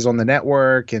matches on the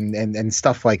network and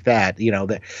stuff like that.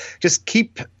 Just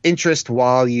keep interest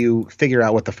while you figure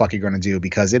out what the fuck you're going to do,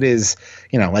 because it is,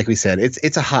 like we said,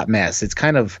 it's a hot mess. It's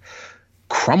kind of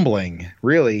crumbling,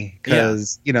 really,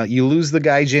 because you lose the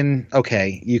Gaijin.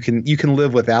 Okay, you can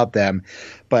live without them,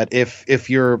 but if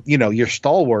your your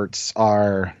stalwarts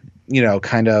are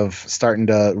kind of starting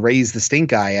to raise the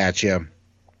stink eye at you,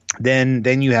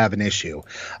 then you have an issue.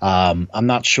 I'm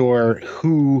not sure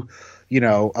who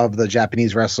of the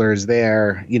Japanese wrestlers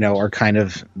there are kind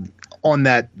of on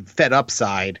that fed up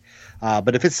side,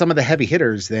 but if it's some of the heavy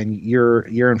hitters, then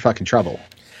you're in fucking trouble.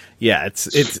 Yeah,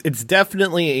 it's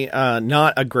definitely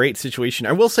not a great situation.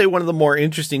 I will say one of the more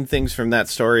interesting things from that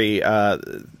story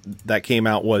that came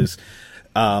out was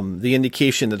the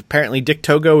indication that apparently Dick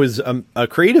Togo is a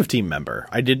creative team member.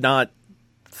 I did not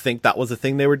think that was a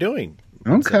thing they were doing.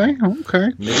 Okay.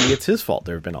 Maybe it's his fault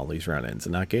there have been all these run-ins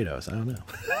and not Gato's. I don't know.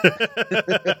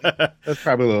 That's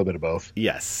probably a little bit of both.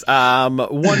 Yes.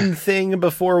 One thing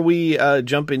before we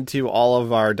jump into all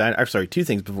of our two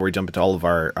things before we jump into all of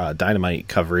our Dynamite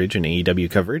coverage and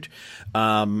AEW coverage.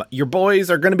 Your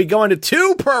boys are going to be going to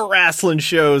 2 pro wrestling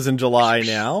shows in July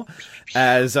now,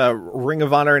 as Ring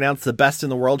of Honor announced the Best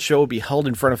in the World show will be held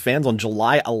in front of fans on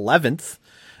July 11th.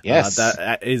 Yes.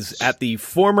 That is at the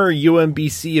former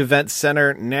UMBC Event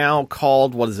Center, now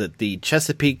called, the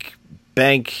Chesapeake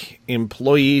Bank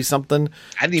Employee something?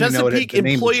 I didn't even know Chesapeake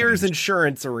Employers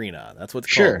Insurance Arena. That's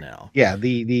what's called now. Yeah,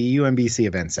 the UMBC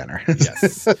Event Center.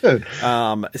 Yes.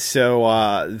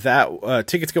 So that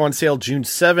tickets go on sale June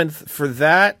 7th. For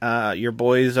that, your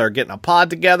boys are getting a pod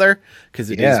together,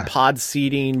 because it is pod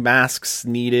seating, masks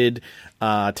needed,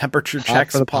 temperature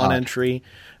checks upon entry.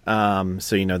 So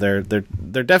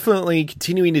they're definitely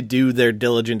continuing to do their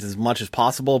diligence as much as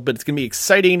possible, but it's going to be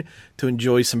exciting to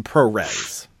enjoy some pro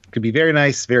res. Could be very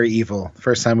nice, very evil.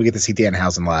 First time we get to see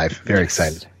Danhausen live. Very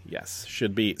excited. Yes,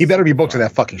 should be. He better be booked to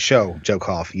that fucking show, Joe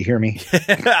Koff. You hear me?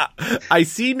 I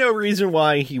see no reason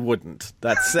why he wouldn't.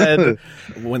 That said,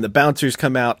 when the bouncers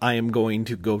come out, I am going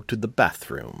to go to the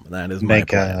bathroom. That is my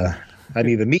plan. I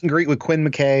need a meet and greet with Quinn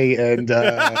McKay and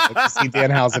see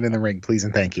Danhausen in the ring, please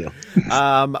and thank you.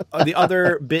 The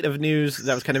other bit of news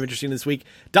that was kind of interesting this week,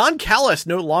 Don Callis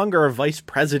no longer a vice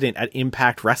president at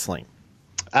Impact Wrestling.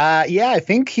 I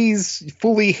think he's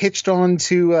fully hitched on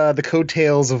to the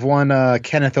coattails of one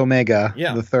Kenneth Omega,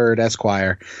 the third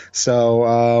Esquire.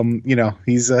 So,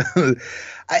 he's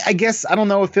I guess I don't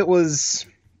know if it was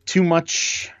too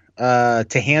much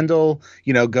to handle,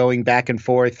 going back and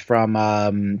forth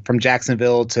from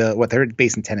Jacksonville to they're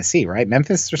based in Tennessee, right?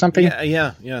 Memphis or something.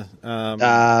 Yeah.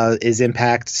 Is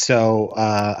Impact. So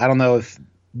I don't know if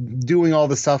doing all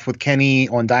the stuff with Kenny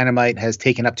on Dynamite has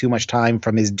taken up too much time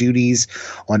from his duties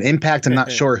on Impact. I'm not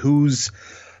sure whose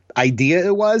idea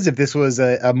it was, if this was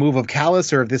a move of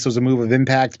Callis or if this was a move of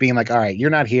Impact being like, all right, you're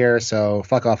not here, so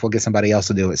fuck off, we'll get somebody else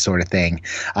to do it, sort of thing.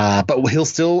 But he'll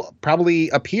still probably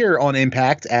appear on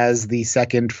Impact as the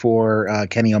second for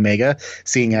Kenny Omega,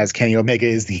 seeing as Kenny Omega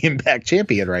is the Impact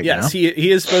champion now. Yes,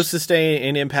 he is supposed to stay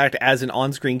in Impact as an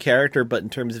on-screen character, but in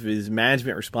terms of his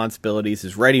management responsibilities,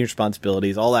 his writing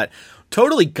responsibilities, all that,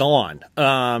 totally gone.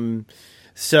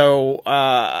 So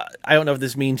I don't know if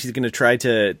this means he's going to try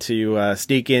to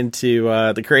sneak into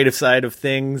the creative side of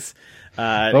things,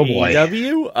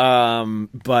 AEW.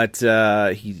 But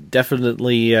he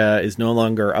definitely is no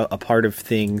longer a part of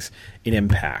things in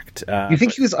Impact. You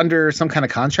think he was under some kind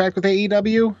of contract with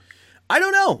AEW? I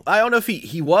don't know. I don't know if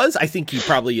he was. I think he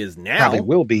probably is now. Probably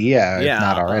will be, if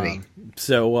not already.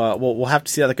 So we'll have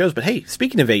to see how that goes. But hey,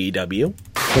 speaking of AEW,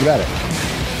 what about it?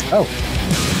 Oh,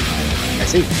 I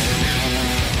see.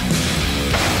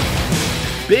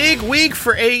 Big week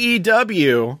for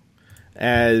AEW,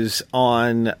 as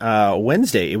on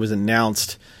Wednesday it was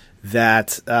announced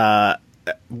that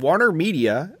Warner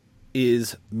Media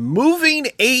is moving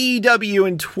AEW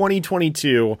in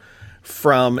 2022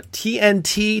 from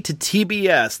TNT to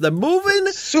TBS. The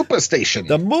Superstation.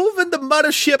 The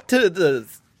mothership to the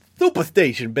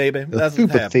Superstation, baby. That's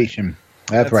what's happening.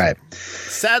 That's right.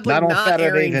 Sadly, not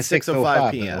airing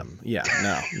 6:05 p.m. Yeah,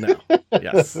 no.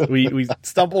 Yes, we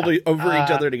stumbled over each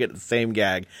other to get the same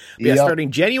gag. But yeah,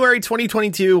 starting January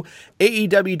 2022,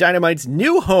 AEW Dynamite's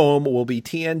new home will be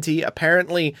TNT.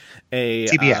 Apparently,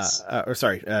 TBS.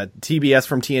 TBS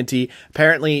from TNT.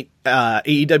 Apparently,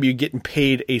 AEW getting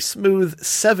paid a smooth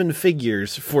 7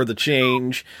 figures for the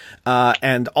change,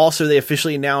 and also they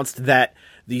officially announced that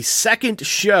The second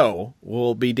show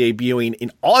will be debuting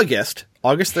in August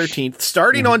 13th,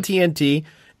 starting on TNT.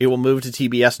 It will move to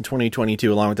TBS in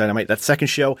 2022 along with Dynamite. That second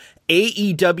show,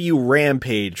 AEW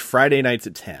Rampage, Friday nights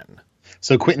at 10.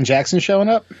 So Quentin Jackson showing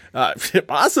up?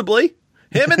 Possibly.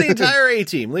 Him and the entire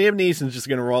A-team. Liam Neeson's just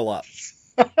going to roll up.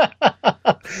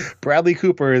 Bradley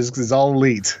Cooper is all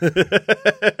elite.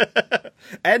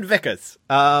 And Vickers.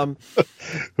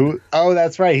 Who? Oh,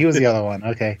 that's right. He was the other one.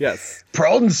 Okay. Yes.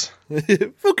 Prawns.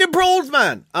 Fucking prawns,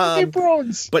 man.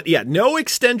 Prawns. But yeah, no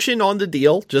extension on the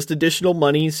deal, just additional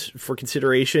monies for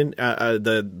consideration.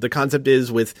 The concept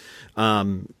is with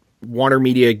Warner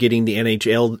Media getting the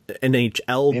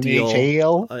NHL deal.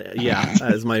 NHL? Yeah,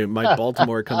 as my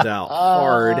Baltimore comes out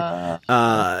hard.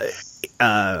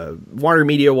 Warner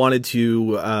Media wanted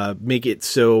to make it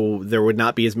so there would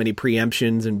not be as many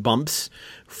preemptions and bumps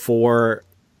for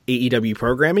AEW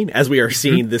programming, as we are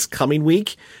seeing this coming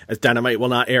week, as Dynamite will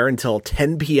not air until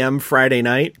 10 p.m. Friday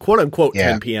night, quote unquote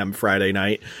 10 p.m. Friday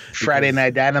night. Friday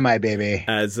night Dynamite, baby.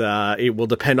 As it will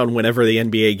depend on whenever the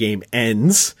NBA game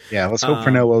ends. Yeah, let's hope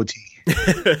for no OT.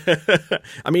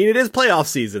 I mean, it is playoff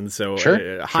season, so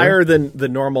higher than the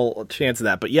normal chance of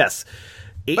that. But yes,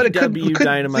 but it could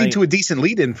Dynamite lead to a decent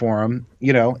lead-in for him.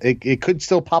 You know, it could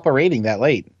still pop a rating that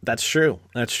late. That's true.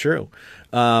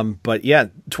 But yeah,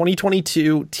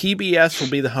 2022 TBS will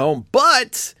be the home,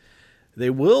 but they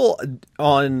will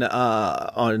on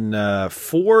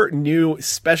 4 new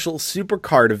special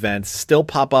supercard events still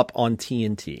pop up on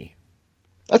TNT.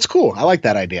 That's cool. I like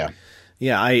that idea.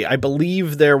 Yeah, I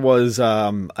believe there was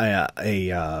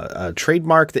a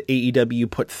trademark that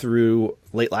AEW put through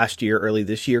late last year, early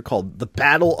this year, called the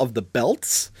Battle of the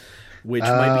Belts, which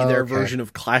might be their version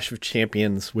of Clash of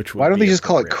Champions. Why don't they just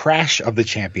call it Crash of the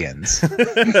Champions?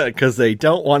 Because they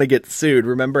don't want to get sued.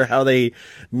 Remember how they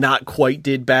not quite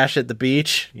did Bash at the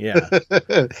Beach? Yeah.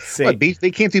 What, beach?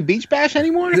 They can't do Beach Bash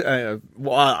anymore?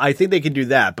 Well, I think they can do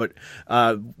that, but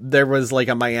there was like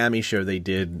a Miami show they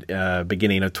did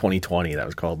beginning of 2020 that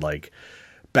was called like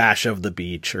Bash of the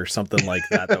Beach or something like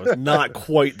that. That was not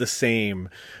quite the same.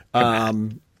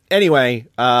 Anyway,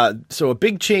 so a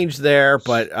big change there,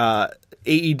 but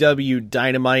AEW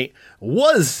Dynamite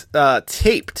was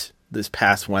taped this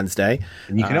past Wednesday.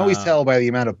 And you can always tell by the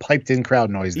amount of piped-in crowd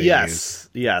noise they use.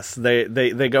 Yes,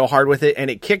 they go hard with it, and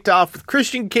it kicked off with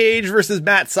Christian Cage versus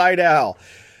Matt Sydal.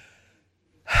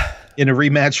 In a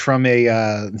rematch from a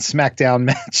SmackDown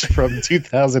match from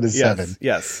 2007.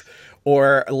 Yes.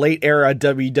 Or late era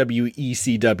WWE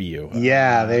ECW.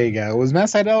 Yeah, there you go. Was Matt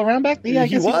Sydal around back then? Yeah,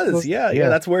 he was. Yeah,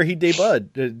 that's where he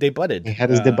debuted. He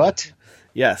had his debut?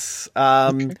 Yes.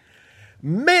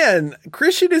 Man,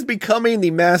 Christian is becoming the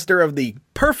master of the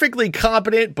perfectly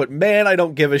competent, but man, I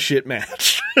don't give a shit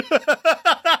match.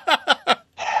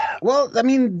 Well, I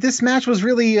mean, this match was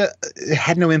really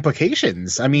had no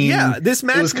implications. I mean, this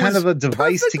match was kind of a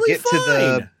device to get to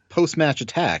the post-match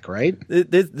attack, right?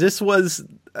 This was...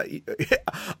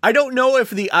 I don't know if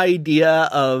the idea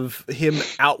of him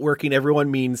outworking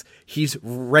everyone means he's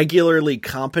regularly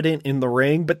competent in the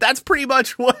ring, but that's pretty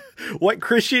much what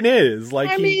Christian is. Like,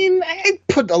 I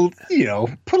put a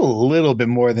little bit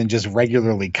more than just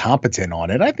regularly competent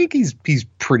on it. I think he's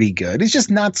pretty good. It's just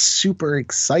not super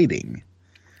exciting.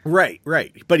 Right.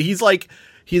 But he's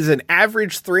an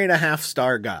average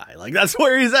 3.5-star guy. Like, that's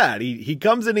where he's at. He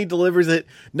comes in, he delivers it.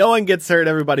 No one gets hurt.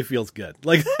 Everybody feels good.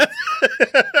 Like,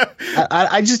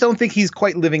 I just don't think he's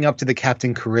quite living up to the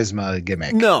Captain Charisma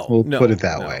gimmick. We'll put it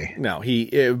that way. No,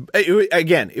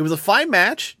 it was a fine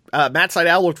match. Matt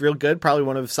Sydal looked real good. Probably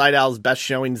one of Sydal's best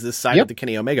showings this side of the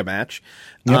Kenny Omega match.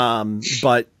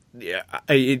 But yeah,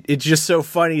 it's just so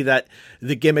funny that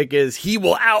the gimmick is he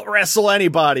will out wrestle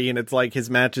anybody, and it's like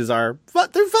his matches are,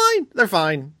 but they're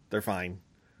fine. They're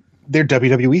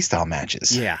WWE style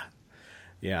matches. Yeah.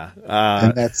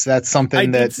 And that's something I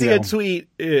that did see a tweet,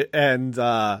 and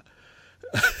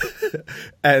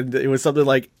and it was something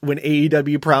like, when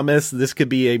AEW promised this could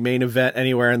be a main event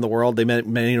anywhere in the world, they meant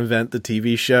main event the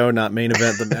TV show, not main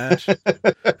event the match.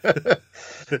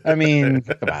 I mean,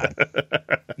 come on.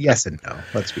 Yes and no.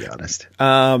 Let's be honest.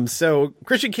 So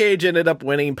Christian Cage ended up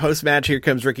winning. Post-match, here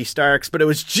comes Ricky Starks, but it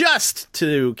was just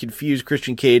to confuse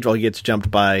Christian Cage while he gets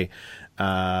jumped by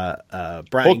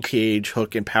Brian Cage,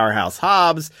 Hook, and Powerhouse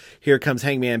Hobbs. Here comes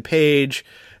Hangman Page,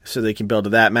 so they can build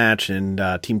to that match, and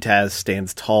Team Taz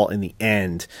stands tall in the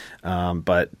end.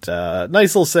 But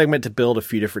nice little segment to build a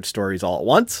few different stories all at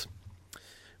once.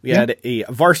 We had a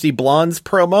Varsity Blondes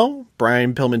promo.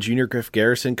 Brian Pillman Jr., Griff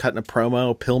Garrison cutting a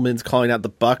promo. Pillman's calling out the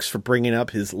Bucks for bringing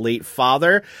up his late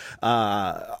father.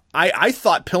 I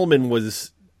thought Pillman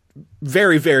was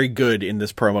very, very good in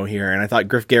this promo here. And I thought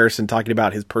Griff Garrison talking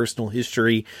about his personal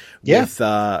history with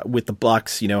the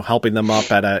Bucks, helping them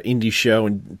up at an indie show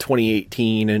in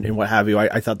 2018 and what have you.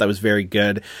 I thought that was very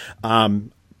good.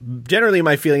 Generally,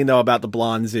 my feeling, though, about the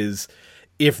Blondes is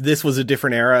if this was a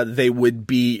different era, they would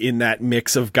be in that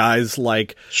mix of guys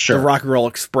like the Rock and Roll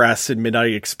Express and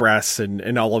Midnight Express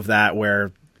and all of that,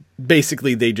 where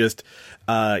basically they just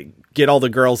get all the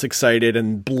girls excited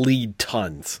and bleed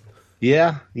tons.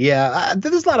 Yeah.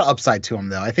 There's a lot of upside to them,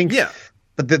 though. I think. Yeah.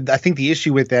 But I think the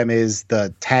issue with them is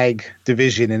the tag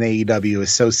division in AEW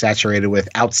is so saturated with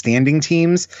outstanding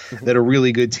teams that a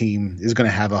really good team is going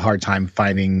to have a hard time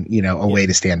finding, a way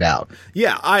to stand out.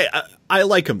 Yeah, I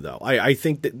like them, though. I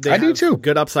think that they have too.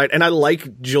 Good upside. And I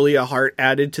like Julia Hart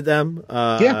added to them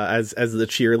as the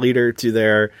cheerleader to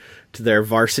their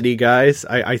varsity guys.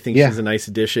 I think she's a nice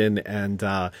addition. And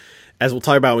as we'll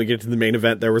talk about when we get to the main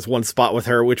event, there was one spot with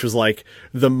her which was like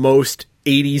the most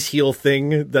 80s heel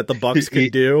thing that the Bucks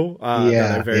could do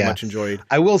that I very much enjoyed.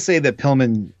 I will say that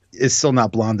Pillman is still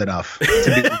not blonde enough to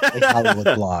be a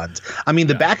Hollywood blonde. I mean,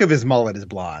 the back of his mullet is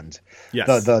blonde.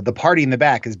 Yes. The party in the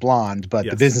back is blonde, but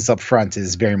the business up front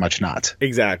is very much not.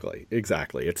 Exactly.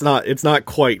 It's not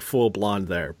quite full blonde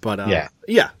there, but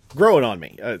growing on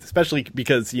me, especially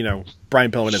because Brian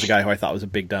Pillman is a guy who I thought was a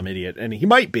big dumb idiot, and he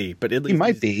might be, but at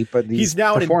least he's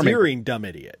now an endearing dumb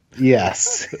idiot.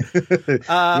 Yes.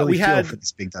 Really we had for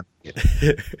this big dumb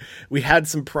idiot. We had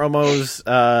some promos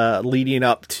leading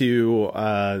up to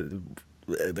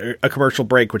a commercial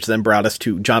break, which then brought us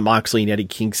to Jon Moxley and Eddie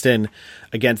Kingston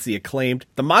against the Acclaimed.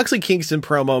 The Moxley Kingston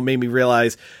promo made me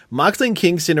realize Moxley and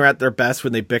Kingston are at their best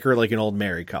when they bicker like an old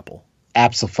married couple.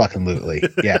 Absolutely.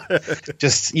 Yeah.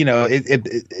 Just, it's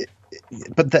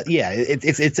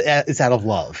out of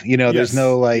love. There's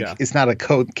no it's not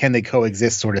can they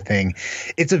coexist sort of thing.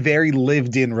 It's a very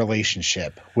lived in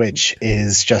relationship, which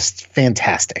is just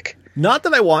fantastic. Not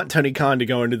that I want Tony Khan to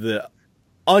go into the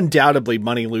undoubtedly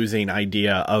money losing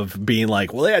idea of being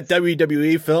like, well, they had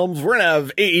WWE films, we're gonna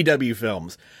have AEW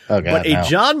films. A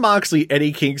Jon Moxley,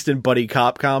 Eddie Kingston buddy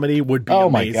cop comedy would be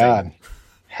amazing. My God.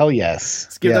 Hell yes.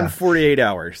 Let's give them 48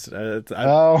 hours. That's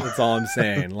all I'm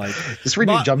saying. Like, just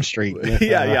redo Jump Street.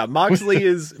 Yeah.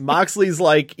 Moxley's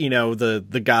like,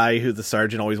 the guy who the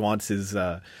sergeant always wants his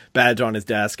badge on his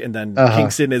desk, and then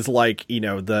Kingston is like,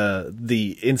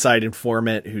 the inside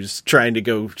informant who's trying to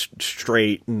go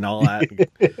straight and all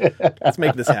that. Let's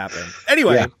make this happen.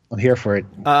 Anyway, I'm here for it.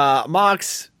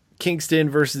 Mox Kingston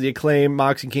versus the Acclaim.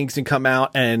 Mox and Kingston come out,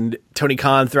 and Tony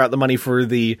Khan threw out the money for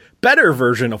the better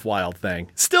version of Wild Thing.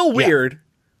 Still weird,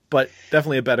 but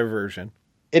definitely a better version.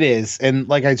 It is, and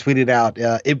like I tweeted out,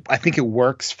 I think it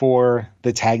works for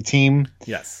the tag team.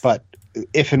 Yes, but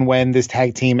if and when this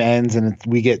tag team ends and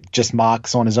we get just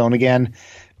Mox on his own again,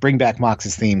 bring back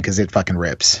Mox's theme because it fucking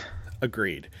rips.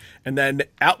 Agreed. And then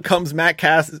out comes Max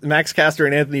Caster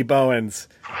and Anthony Bowens.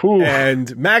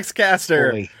 And Max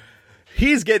Caster. Boy.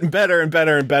 He's getting better and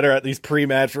better and better at these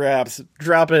pre-match raps,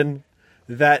 dropping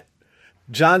that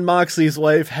Jon Moxley's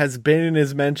wife has been in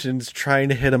his mentions trying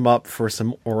to hit him up for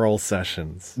some oral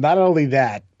sessions. Not only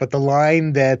that, but the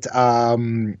line that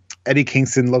Eddie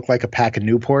Kingston looked like a pack of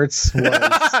Newports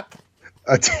was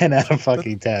a 10 out of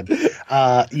fucking 10.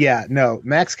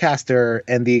 Max Caster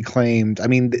and the Acclaimed, I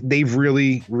mean, they've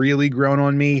really, really grown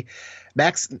on me.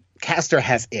 Max Caster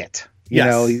has it.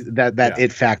 That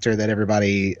it factor that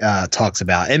everybody talks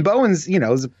about. And Bowens,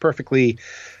 is a perfectly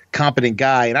competent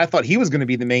guy. And I thought he was going to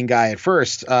be the main guy at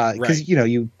first because,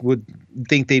 you would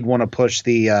think they'd want to push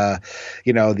the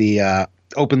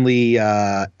openly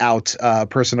out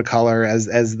person of color as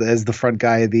the front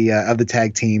guy of the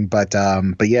tag team. But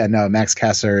Max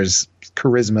Caster's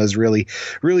charisma is really,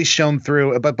 really shown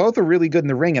through. But both are really good in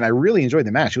the ring, and I really enjoyed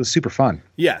the match. It was super fun.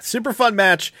 Yeah, super fun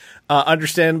match.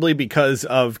 Understandably, because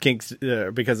of Caster's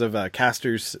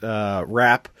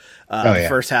rap. The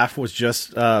first half was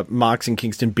just Mox and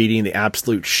Kingston beating the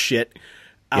absolute shit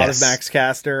out of Max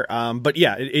Caster. But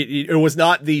yeah, it was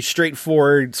not the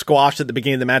straightforward squash at the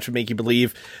beginning of the match would make you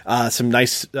believe. Some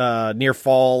nice near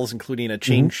falls, including a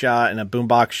chain shot and a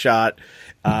boombox shot.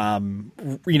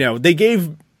 They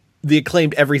gave the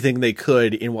Acclaimed everything they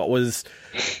could in what was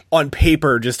on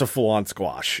paper just a full-on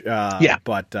squash.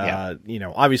 But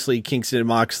obviously Kingston and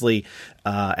Moxley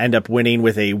end up winning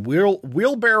with a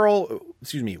wheelbarrow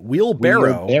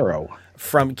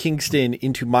from Kingston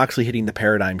into Moxley hitting the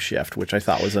paradigm shift, which I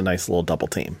thought was a nice little double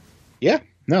team. Yeah.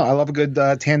 No, I love a good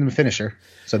tandem finisher.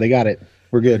 So they got it.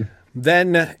 We're good.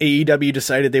 Then AEW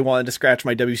decided they wanted to scratch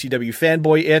my WCW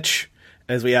fanboy itch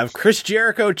as we have Chris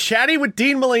Jericho chatting with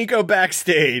Dean Malenko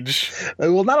backstage.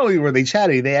 Well, not only were they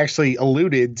chatting, they actually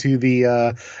alluded to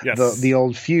the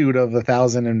old feud of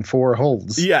 1,004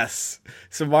 holds. Yes.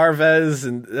 So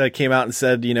Marvez came out and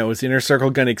said, is the Inner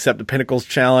Circle going to accept the Pinnacle's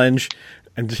challenge?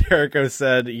 And Jericho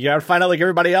said, you got to find out like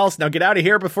everybody else. Now get out of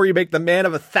here before you make the man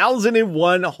of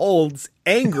 1,001 holds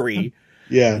angry.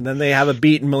 Yeah. And then they have a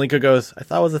beat, and Malenko goes, I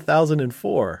thought it was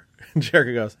 1,004. And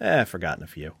Jericho goes, I've forgotten a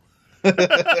few.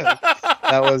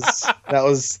 That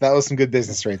was some good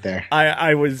business right there.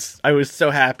 I was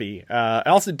so happy.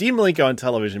 Also, Dean Malenko on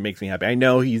television makes me happy. I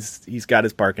know he's got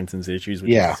his Parkinson's issues,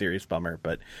 which is a serious bummer,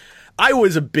 but I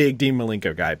was a big Dean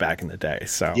Malenko guy back in the day.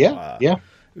 So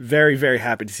very, very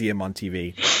happy to see him on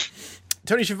TV.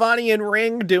 Tony Schiavone in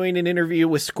ring doing an interview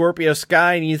with Scorpio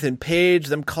Sky and Ethan Page,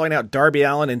 them calling out Darby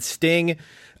Allin and Sting.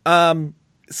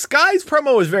 Sky's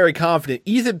promo was very confident.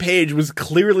 Ethan Page was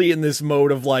clearly in this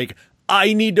mode of like,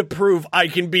 I need to prove I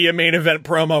can be a main event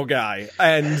promo guy,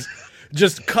 and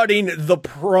just cutting the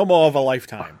promo of a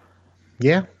lifetime.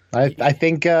 Yeah, I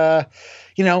think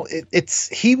it's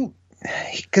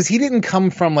because he didn't come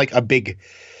from like a big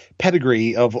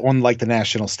pedigree on like the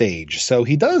national stage, so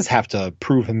he does have to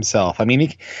prove himself. I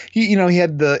mean, he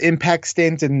had the Impact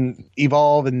stint and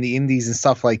Evolve and the Indies and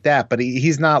stuff like that, but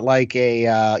he's not like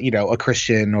a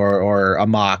Christian or a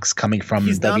Mox coming from.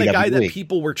 He's not WWE. a guy that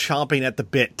people were chomping at the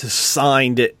bit to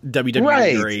sign to WWE.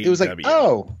 Right? It was like,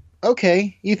 oh,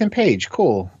 okay, Ethan Page,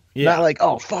 cool. Yeah. Not like,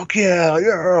 oh fuck yeah,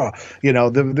 and I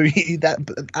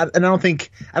don't think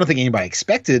anybody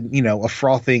expected a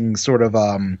frothing sort of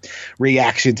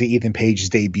reaction to Ethan Page's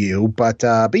debut, but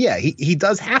yeah, he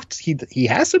does have to, he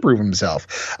has to prove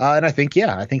himself, and I think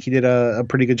he did a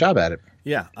pretty good job at it.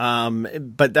 Yeah,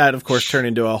 but that of course turned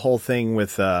into a whole thing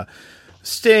with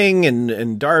Sting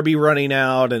and Darby running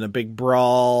out and a big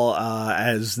brawl,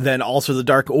 as then also the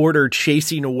Dark Order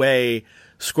chasing away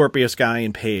Scorpio Sky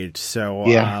and Page. So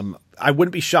I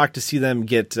wouldn't be shocked to see them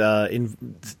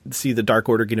see the Dark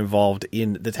Order get involved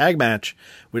in the tag match,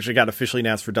 which I got officially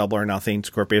announced for Double or Nothing.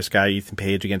 Scorpio Sky, Ethan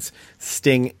Page against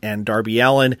Sting and Darby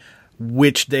Allin,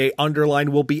 which they underlined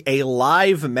will be a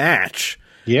live match.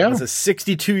 Yeah. As a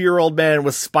 62-year-old man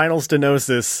with spinal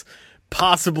stenosis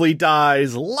possibly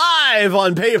dies live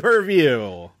on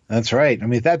pay-per-view. That's right. I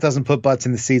mean, if that doesn't put butts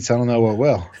in the seats, I don't know what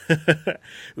will.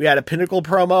 We had a Pinnacle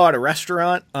promo at a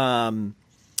restaurant. MJF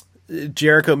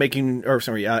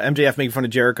making fun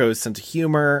of Jericho's sense of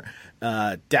humor.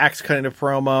 Dax cutting a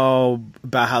promo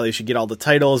about how they should get all the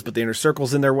titles, but the Inner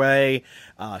Circle's in their way.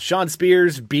 Sean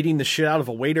Spears beating the shit out of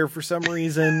a waiter for some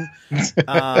reason.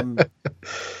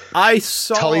 I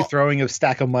saw Tully throwing a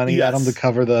stack of money at him to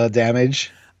cover the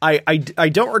damage. I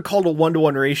don't recall a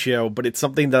 1-to-1 ratio, but it's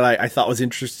something that I thought was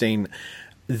interesting,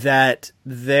 that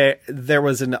there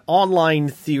was an online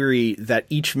theory that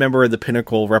each member of the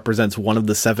Pinnacle represents one of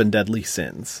the 7 deadly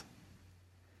sins.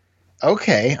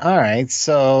 Okay, all right.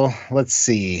 So let's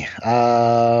see.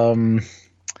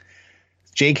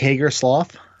 Jake Hager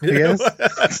Sloth, I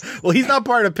guess. Well, he's not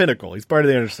part of Pinnacle. He's part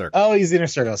of the Inner Circle. Oh, he's the Inner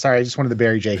Circle. Sorry, I just wanted to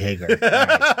bury Jake Hager.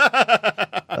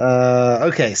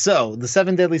 Okay, so the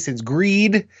 7 deadly sins.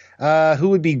 Greed. Who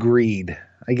would be Greed?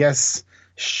 I guess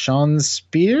Sean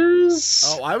Spears.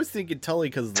 Oh, I was thinking Tully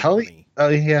because of the Tully. money. Oh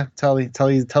yeah,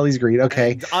 Tully's Greed.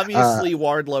 Okay, and obviously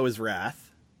Wardlow is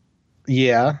Wrath.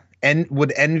 Yeah, and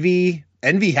would Envy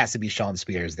has to be Sean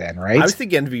Spears then, right? I was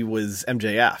thinking Envy was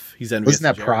MJF. He's Envy. Wasn't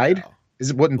that Pride?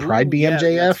 Wouldn't Pride be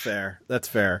MJF? That's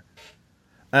fair.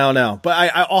 I don't know,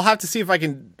 but I'll have to see if I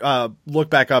can look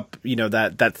back up,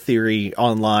 that theory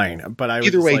online. But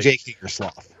either way, Jake Hager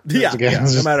Sloth. Yeah,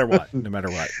 no matter what.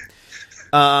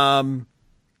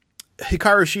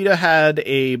 Hikaru Shida had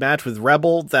a match with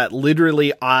Rebel that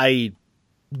literally I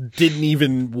didn't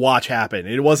even watch happen.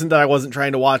 It wasn't that I wasn't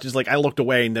trying to watch. It's like I looked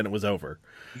away and then it was over.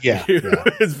 Yeah.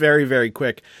 It was very, very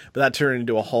quick. But that turned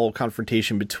into a whole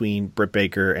confrontation between Britt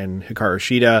Baker and Hikaru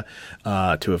Shida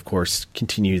to, of course,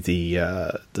 continue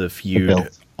the feud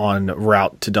on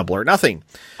route to Double or Nothing.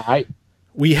 All right.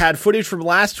 We had footage from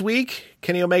last week.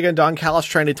 Kenny Omega and Don Callis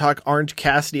trying to talk Orange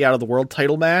Cassidy out of the world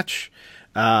title match.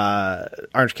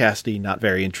 Orange Cassidy not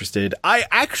very interested. I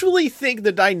actually think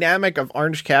the dynamic of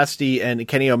Orange Cassidy and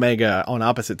Kenny Omega on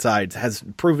opposite sides has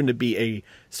proven to be a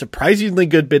surprisingly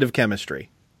good bit of chemistry.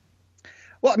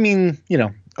 Well, I mean,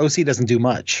 OC doesn't do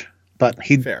much, but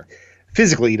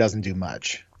physically he doesn't do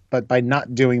much. But by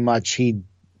not doing much, he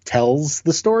tells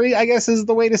the story, I guess is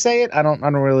the way to say it. I don't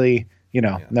really,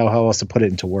 know how else to put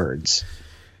it into words.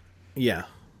 Yeah.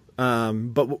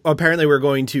 But apparently we're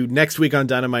going to, next week on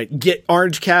Dynamite, get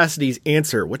Orange Cassidy's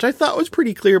answer, which I thought was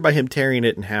pretty clear by him tearing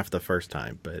it in half the first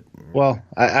time. But well,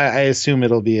 I assume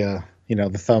it'll be a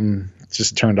the thumb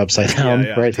just turned upside down,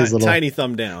 right? His little tiny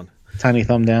thumb down. Tiny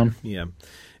thumb down. Yeah.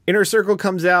 Inner Circle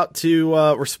comes out to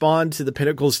respond to the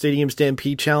Pinnacle Stadium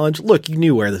Stampede Challenge. Look, you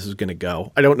knew where this was going to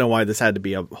go. I don't know why this had to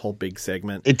be a whole big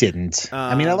segment. It didn't.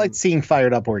 I liked seeing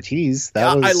Fired Up Ortiz.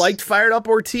 I liked Fired Up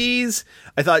Ortiz.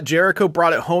 I thought Jericho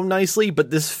brought it home nicely,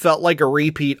 but this felt like a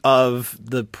repeat of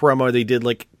the promo they did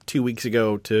like 2 weeks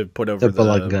ago to put over the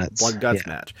Blood Guts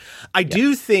match. I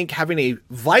do think having a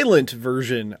violent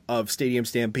version of Stadium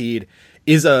Stampede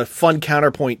is a fun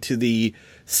counterpoint to the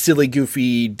silly,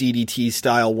 goofy DDT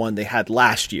style one they had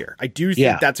last year. I do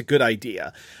think that's a good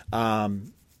idea. So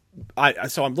I'm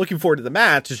looking forward to the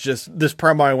match. It's just this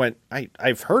promo I went,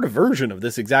 I've heard a version of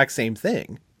this exact same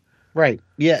thing. Right.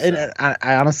 Yeah. So. And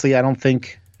I honestly, I don't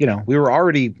think, we were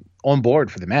already on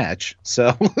board for the match.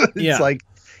 So it's like,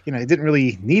 it didn't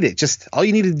really need it. Just all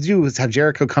you needed to do was have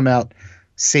Jericho come out,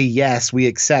 say, yes, we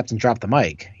accept, and drop the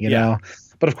mic, you know?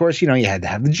 But of course, you had to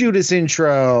have the Judas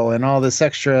intro and all this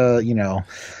extra,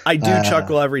 I do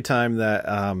chuckle every time that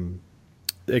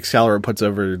Excalibur puts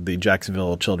over the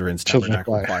Jacksonville Children's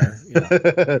Tabernacle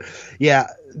Choir. Yeah.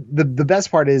 The best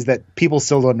part is that people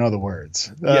still don't know the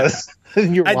words. Yes.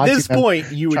 At this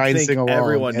point, you would think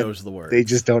everyone knows the words. They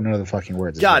just don't know the fucking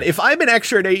words. God, if I'm an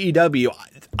extra at AEW,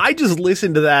 I just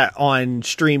listen to that on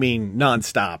streaming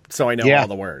nonstop, so I know all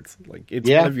the words. Like it's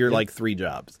one of your 3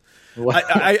 jobs.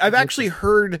 I've actually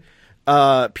heard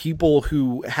people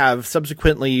who have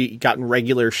subsequently gotten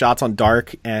regular shots on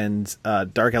Dark and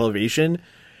Dark Elevation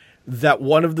that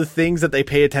one of the things that they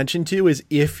pay attention to is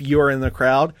if you're in the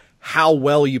crowd, how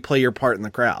well you play your part in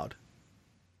the crowd.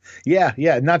 Yeah,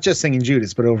 not just singing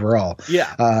Judas, but overall.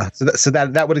 Yeah. So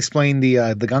that would explain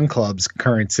the Gun Club's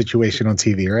current situation on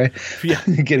TV, right? Yeah.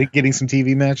 getting some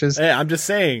TV matches. Yeah, I'm just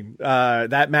saying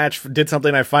that match did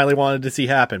something I finally wanted to see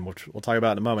happen, which we'll talk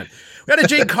about in a moment. We had a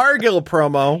Jade Cargill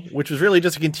promo, which was really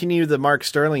just to continue the Mark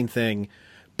Sterling thing.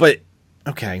 But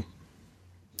okay,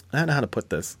 I don't know how to put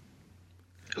this.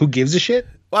 Who gives a shit?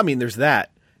 Well, I mean, there's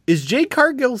that. Is Jade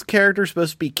Cargill's character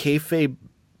supposed to be kayfabe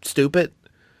stupid?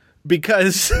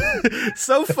 Because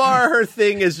so far her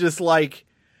thing is just like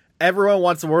everyone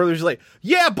wants the world. She's like,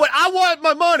 yeah, but I want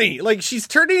my money. Like she's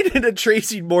turning into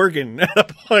Tracy Morgan at a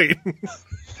point.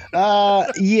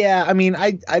 Yeah. I mean,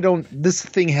 I don't. This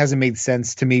thing hasn't made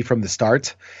sense to me from the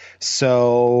start,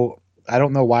 so I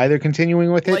don't know why they're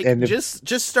continuing with it. Like, and just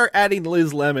start adding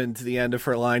Liz Lemon to the end of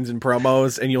her lines and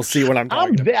promos, and you'll see what I'm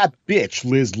talking about. That bitch,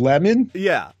 Liz Lemon.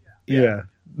 Yeah.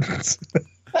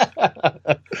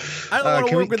 I don't want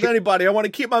to work with anybody. I want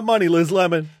to keep my money, Liz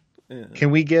Lemon. Yeah.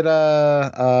 Can we get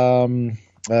Jenna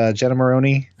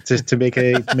Maroney to make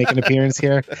an appearance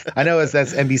here? I know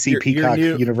that's NBC Peacock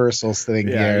new, Universal's thing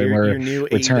here. Your new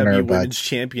AEW Women's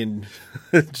Champion.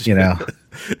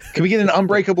 Can we get an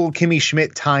Unbreakable Kimmy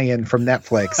Schmidt tie-in from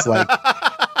Netflix? Like,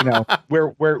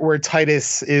 where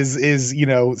Titus is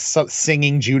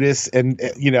singing Judas and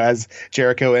as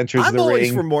Jericho enters the ring. I'm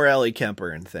always for more Ellie Kemper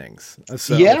and things.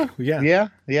 So, yeah,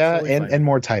 and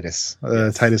more Titus.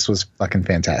 Yes. Titus was fucking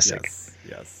fantastic.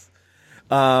 Yes.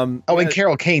 And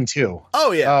Carol Kane too.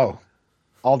 Oh yeah. Oh,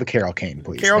 all the Carol Kane,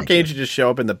 please. Carol Kane should just show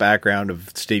up in the background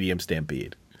of Stadium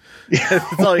Stampede.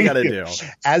 That's all you got to do.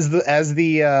 As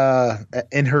the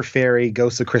in her fairy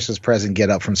Ghost of Christmas Present get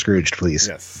up from Scrooged, please.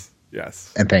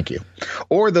 Yes. And thank you.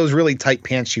 Or those really tight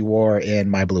pants she wore in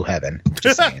My Blue Heaven.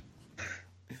 Just saying.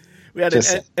 We had an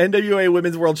NWA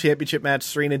Women's World Championship match.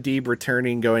 Serena Deeb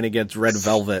returning, going against Red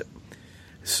Velvet.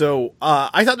 So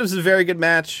I thought this was a very good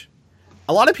match.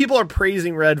 A lot of people are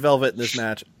praising Red Velvet in this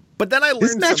match. But then I learned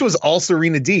this match was all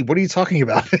Serena Deeb. What are you talking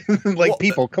about?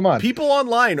 People, come on. People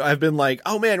online have been like,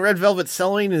 oh man, Red Velvet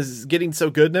selling is getting so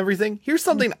good and everything. Here's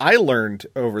something I learned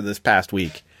over this past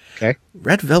week. Okay.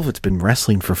 Red Velvet's been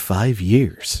wrestling for 5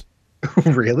 years.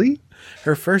 Really?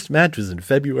 Her first match was in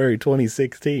February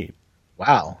 2016.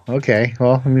 Wow. Okay.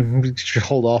 Well, I mean, we should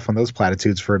hold off on those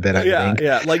platitudes for a bit. I think.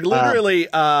 Yeah. Like literally,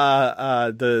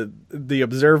 the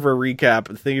Observer recap,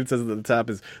 the thing it says at the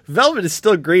top is Velvet is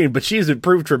still green, but she's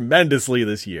improved tremendously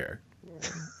this year.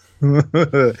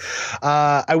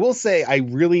 I will say I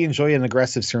really enjoy an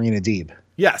aggressive Serena Deeb.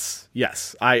 Yes.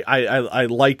 I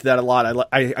liked that a lot.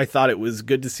 I thought it was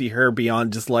good to see her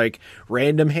beyond just like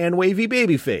random hand wavy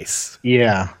baby face.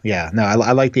 Yeah. No,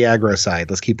 I like the aggro side.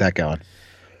 Let's keep that going.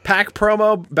 Pac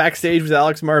promo backstage with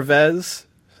Alex Marvez,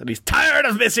 and he's tired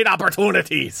of missing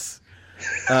opportunities.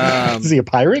 Is he a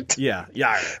pirate? Yeah.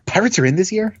 Pirates are in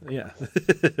this year? Yeah.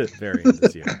 Very in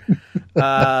this year.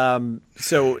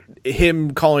 So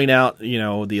him calling out,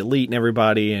 the Elite and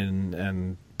everybody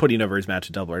and putting over his match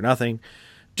at Double or Nothing.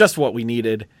 Just what we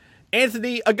needed.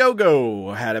 Anthony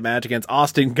Ogogo had a match against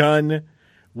Austin Gunn,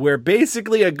 where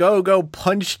basically a Go-Go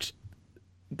punched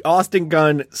Austin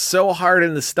Gunn so hard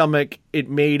in the stomach it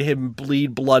made him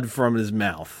bleed blood from his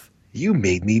mouth. You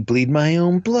made me bleed my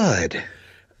own blood.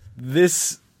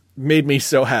 This made me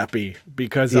so happy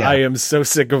because I am so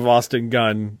sick of Austin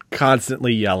Gunn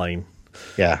constantly yelling.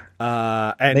 Yeah.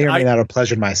 And may or may not have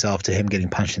pleasured myself to him getting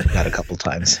punched in the gut a couple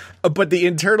times. But the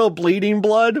internal bleeding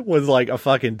blood was like a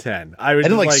fucking 10. I was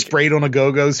and like sprayed on a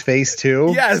Go-Go's face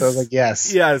too. Yes. So I was like,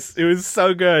 yes. Yes. It was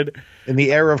so good. In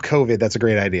the era of COVID, that's a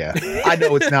great idea. I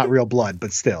know it's not real blood,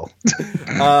 but still.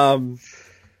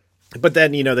 But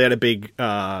then, you know, they had a big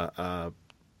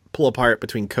pull apart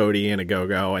between Cody and a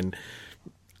Go-Go, and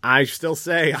I still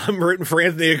say I'm rooting for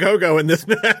Anthony Ogogo in this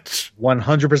match.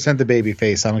 100% the baby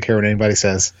face. I don't care what anybody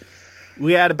says.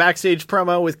 We had a backstage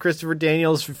promo with Christopher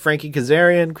Daniels from Frankie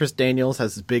Kazarian. Chris Daniels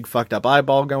has this big fucked up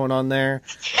eyeball going on there.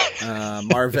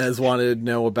 Marvez wanted to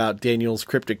know about Daniels'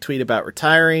 cryptic tweet about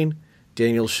retiring.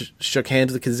 Daniels shook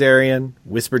hands with Kazarian,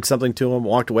 whispered something to him,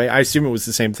 walked away. I assume it was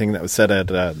the same thing that was said at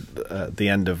the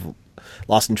end of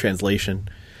Lost in Translation.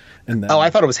 And then, I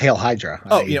thought it was Hail Hydra.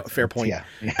 Fair point. Yeah.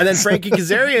 And then Frankie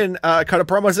Kazarian cut a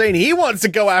promo saying he wants to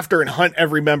go after and hunt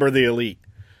every member of the Elite.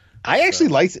 I actually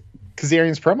liked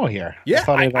Kazarian's promo here. Yeah,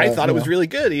 I thought it was really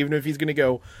good, even if he's going to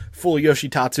go full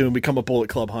Yoshitatsu and become a Bullet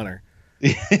Club hunter.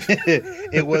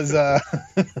 It was there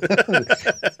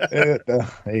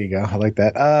you go. I like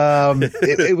that.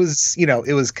 It was,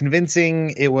 it was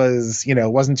convincing. It was,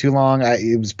 wasn't too long.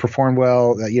 It was performed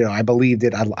well. I believed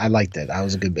it. I liked it. I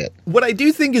was a good bit. What I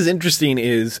do think is interesting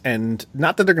is, and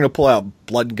not that they're going to pull out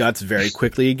blood and guts very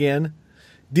quickly again,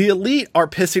 the Elite are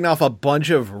pissing off a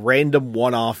bunch of random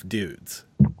one-off dudes.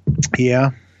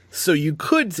 Yeah. So you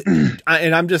could,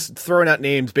 and I'm just throwing out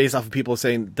names based off of people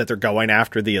saying that they're going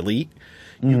after the Elite.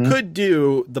 You could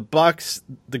do the Bucks,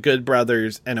 the Good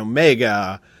Brothers, and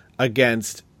Omega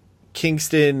against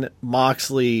Kingston,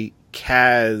 Moxley,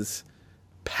 Kaz,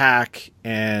 Pac,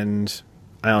 and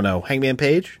I don't know, Hangman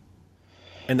Page,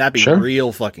 and that'd be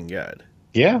real fucking good.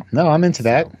 Yeah, no, I'm into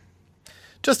that.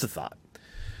 Just a thought.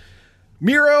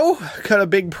 Miro cut a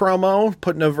big promo,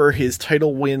 putting over his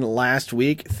title win last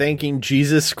week, thanking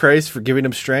Jesus Christ for giving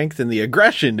him strength and the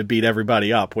aggression to beat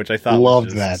everybody up, which I thought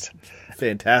was just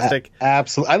fantastic.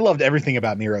 Absolutely. I loved everything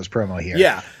about Miro's promo here.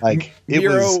 Yeah. Like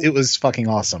it was fucking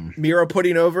awesome. Miro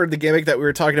putting over the gimmick that we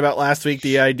were talking about last week,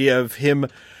 the idea of him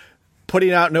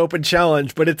putting out an open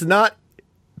challenge, but it's not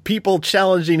people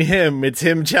challenging him, it's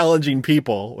him challenging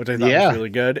people, which I thought was really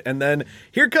good. And then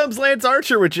here comes Lance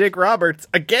Archer with Jake Roberts.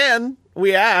 Again,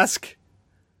 we ask,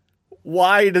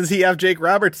 why does he have Jake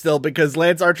Roberts still? Because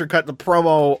Lance Archer cut the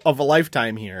promo of a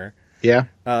lifetime here. Yeah.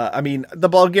 I mean, the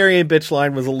Bulgarian bitch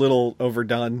line was a little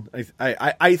overdone.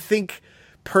 I think,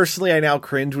 personally, I now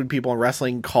cringe when people in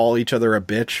wrestling call each other a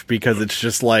bitch because it's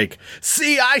just like,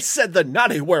 see, I said the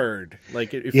naughty word.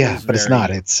 Like, it feels but it's not.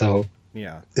 It's so...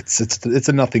 Yeah, it's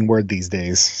a nothing word these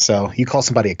days. So you call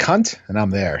somebody a cunt, and I'm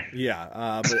there.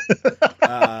 Yeah,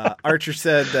 but Archer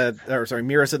said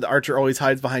Miro said that Archer always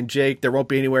hides behind Jake. There won't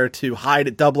be anywhere to hide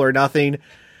at Double or Nothing.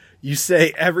 You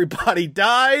say everybody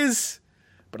dies,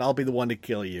 but I'll be the one to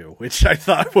kill you, which I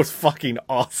thought was fucking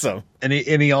awesome. And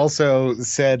he also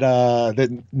said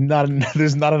that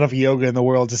there's not enough yoga in the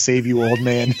world to save you, old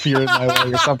man, if you're in my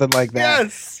way or something like that.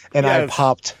 Yes, and I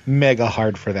popped mega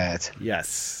hard for that.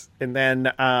 Yes. And then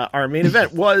our main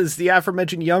event was the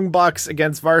aforementioned Young Bucks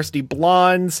against Varsity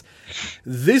Blondes.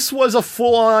 This was a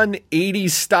full-on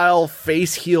 80s style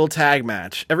face-heel tag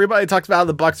match. Everybody talks about how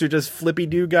the Bucks are just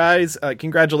flippy-do guys.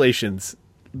 Congratulations.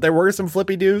 There were some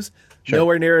flippy-doos. Sure.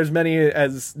 Nowhere near as many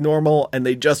as normal, and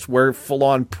they just were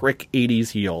full-on prick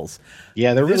 80s heels.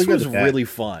 Yeah, they're really good. This was really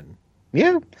fun.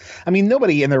 Yeah. I mean,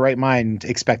 nobody in their right mind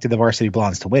expected the Varsity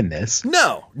Blondes to win this.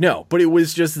 No. But it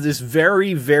was just this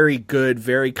very, very good,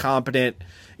 very competent,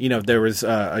 there was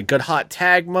a good hot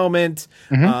tag moment.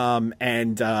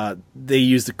 And they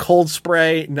used the cold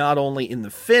spray, not only in the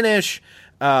finish,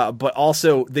 but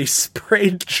also they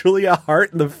sprayed Julia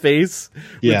Hart in the face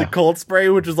with the cold spray,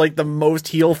 which was like the most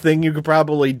heel thing you could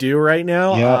probably do right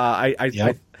now. I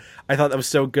thought that was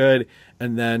so good.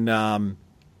 And then,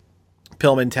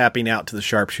 Pillman tapping out to the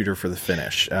sharpshooter for the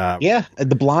finish.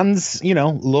 The Blondes,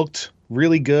 looked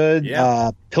really good. Yeah.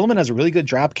 Pillman has a really good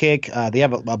drop kick. They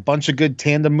have a bunch of good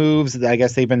tandem moves that I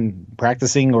guess they've been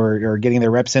practicing or getting their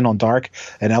reps in on Dark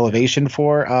and Elevation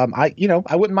for. I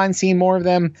wouldn't mind seeing more of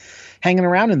them hanging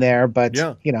around in there, but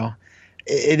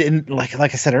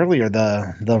like I said earlier,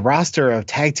 the roster of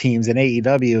tag teams in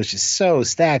AEW is just so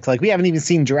stacked. Like, we haven't even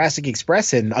seen Jurassic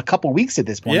Express in a couple weeks at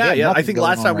this point. Yeah. I think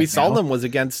last time we saw them was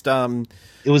against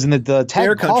it was in the tag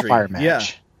qualifier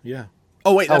match. Yeah.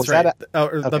 Oh wait, that's right.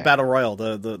 Okay. The battle royal,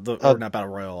 or not battle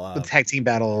royal. The tag team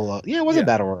battle. It wasn't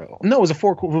battle royal. No, it was a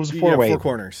four-way. Four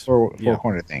corners. Four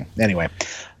corner thing. Anyway,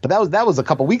 but that was a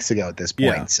couple weeks ago at this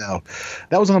point. Yeah. So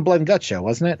that was on the Blood and Gut show,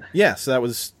 wasn't it? Yeah. So that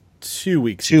was 2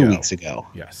 weeks ago. 2 weeks ago.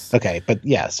 Yes. Okay, but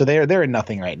yeah, so they're in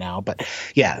nothing right now. But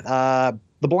yeah,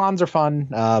 the blondes are fun.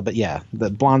 But yeah,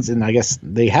 the blondes, and I guess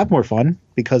they have more fun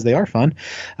because they are fun.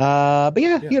 But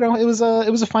yeah, it was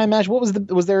a fine match.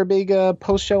 Was there a big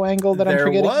post show angle that I'm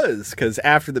forgetting? There was, because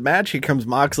after the match, here comes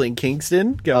Moxley and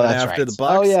Kingston going after the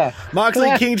Bucks. Oh yeah, Moxley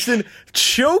and Kingston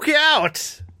choke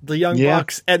out the Young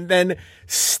Bucks and then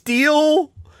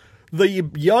steal the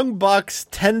Young Bucks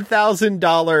 $10,000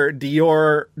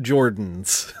 Dior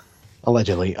Jordans.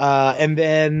 Allegedly. And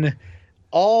then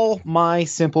all my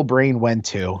simple brain went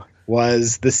to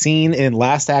was the scene in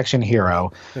Last Action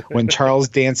Hero when Charles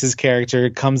Dance's character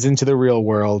comes into the real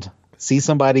world, sees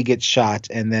somebody get shot,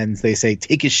 and then they say,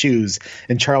 take his shoes.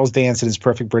 And Charles Dance in his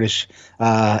perfect British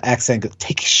accent goes,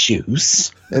 take his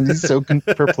shoes. And he's so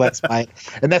perplexed by it.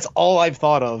 And that's all I've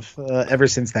thought of ever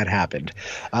since that happened.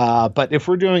 But if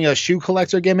we're doing a shoe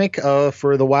collector gimmick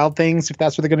for the Wild Things, if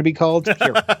that's what they're going to be called,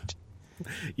 you're right.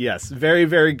 Yes, very,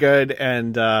 very good.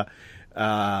 And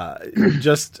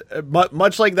just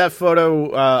much like that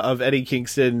photo of Eddie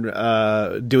Kingston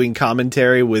doing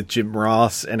commentary with Jim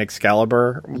Ross and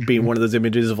Excalibur being one of those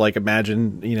images of, like,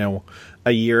 imagine, a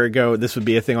year ago this would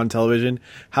be a thing on television.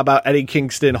 How about Eddie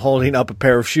Kingston holding up a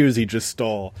pair of shoes he just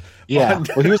stole? Yeah,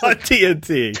 he was on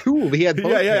TNT. Cool. He had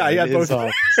both. Yeah, he had both.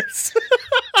 So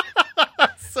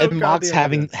and Mox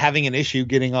having an issue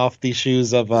getting off the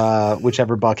shoes of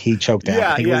whichever buck he choked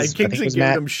out. Yeah, Kingston gave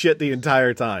him shit the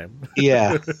entire time.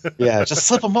 Yeah, just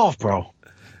slip them off, bro.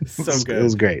 So good. It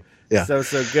was great. Yeah,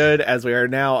 so good. As we are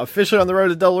now officially on the road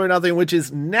to Double or Nothing, which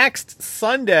is next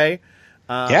Sunday.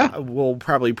 We'll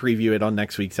probably preview it on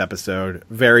next week's episode.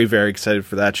 Very, very excited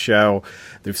for that show.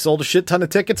 They've sold a shit ton of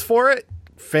tickets for it.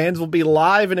 Fans will be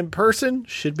live and in person.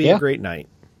 Should be a great night.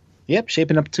 Yep,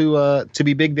 shaping up to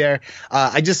be big there.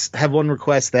 I just have one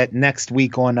request that next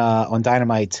week on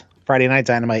Dynamite, Friday Night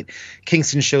Dynamite,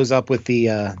 Kingston shows up with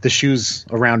the shoes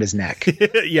around his neck.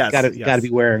 Yes, got to be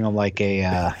wearing them like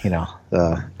a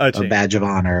badge of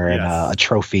honor and a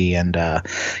trophy, and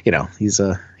he's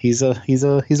a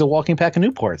walking pack of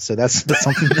Newports. So that's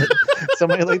something that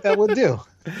somebody like that would do.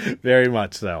 Very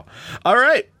much so. All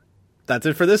right, that's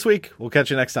it for this week. We'll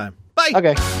catch you next time. Bye.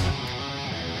 Okay.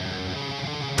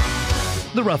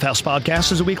 The Roughhouse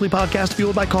Podcast is a weekly podcast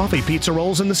fueled by coffee, pizza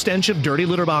rolls, and the stench of dirty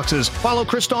litter boxes. Follow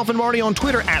Christoph and Marty on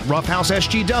Twitter at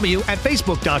RoughhouseSGW, at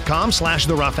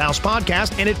Facebook.com/The Roughhouse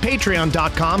Podcast, and at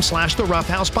Patreon.com/The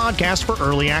Roughhouse Podcast for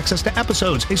early access to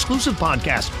episodes, exclusive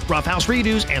podcasts, Roughhouse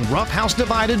redos, and Roughhouse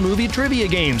Divided movie trivia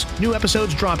games. New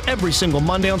episodes drop every single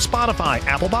Monday on Spotify,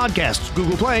 Apple Podcasts,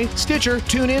 Google Play, Stitcher,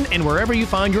 TuneIn, and wherever you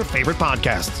find your favorite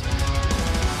podcasts.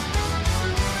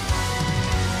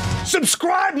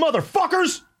 Subscribe,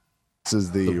 motherfuckers! This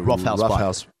is the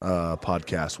Roughhouse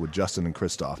podcast with Justin and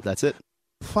Christoph. That's it.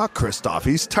 Fuck Christoph.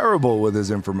 He's terrible with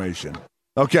his information.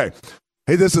 Okay.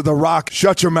 Hey, this is The Rock.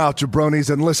 Shut your mouth, jabronis,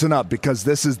 and listen up, because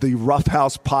this is the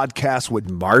Roughhouse podcast with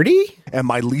Marty and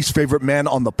my least favorite man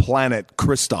on the planet,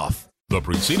 Christoph. The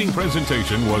preceding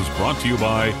presentation was brought to you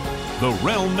by the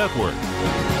Realm Network.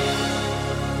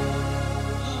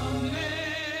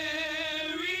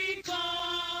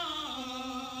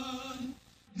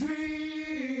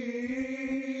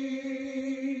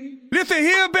 Listen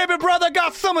here, baby brother,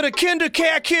 got some of the kinder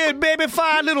care kid, baby,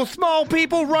 5 little small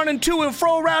people running to and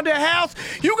fro around their house.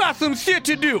 You got some shit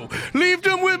to do. Leave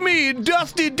them with me,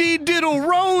 Dusty D. Diddle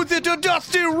Rhodes at the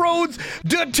Dusty Rhodes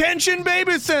Detention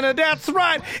Baby Center. That's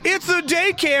right, it's a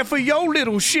daycare for your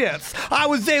little shits. I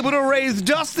was able to raise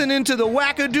Dustin into the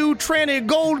wackadoo, tranny,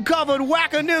 gold-covered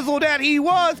wackanizzle that he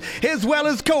was, as well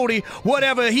as Cody.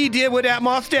 Whatever he did with that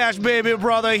mustache, baby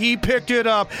brother, he picked it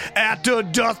up at the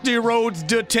Dusty Rhodes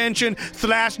Detention/Daycare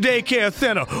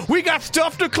Center. We got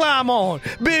stuff to climb on.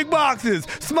 Big boxes,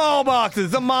 small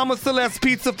boxes, a Mama Celeste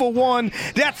pizza for one.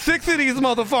 That's 6 of these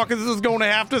motherfuckers is gonna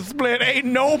have to split. Ain't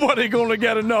nobody gonna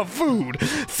get enough food.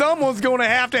 Someone's gonna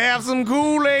have some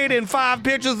Kool-Aid and 5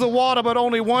 pitchers of water, but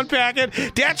only 1 packet.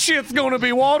 That shit's gonna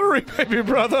be watery, baby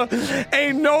brother.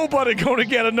 Ain't nobody gonna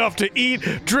get enough to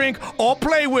eat, drink, or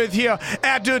play with here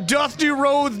at the Dusty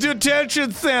Rhodes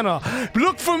Detention Center.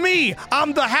 Look for me.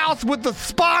 I'm the house with the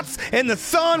spots and the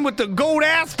son with the gold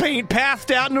ass paint passed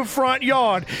out in the front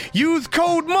yard. Use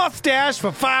code MUSTACHE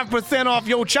for 5% off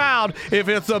your child if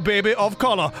it's a baby of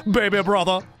color, baby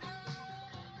brother.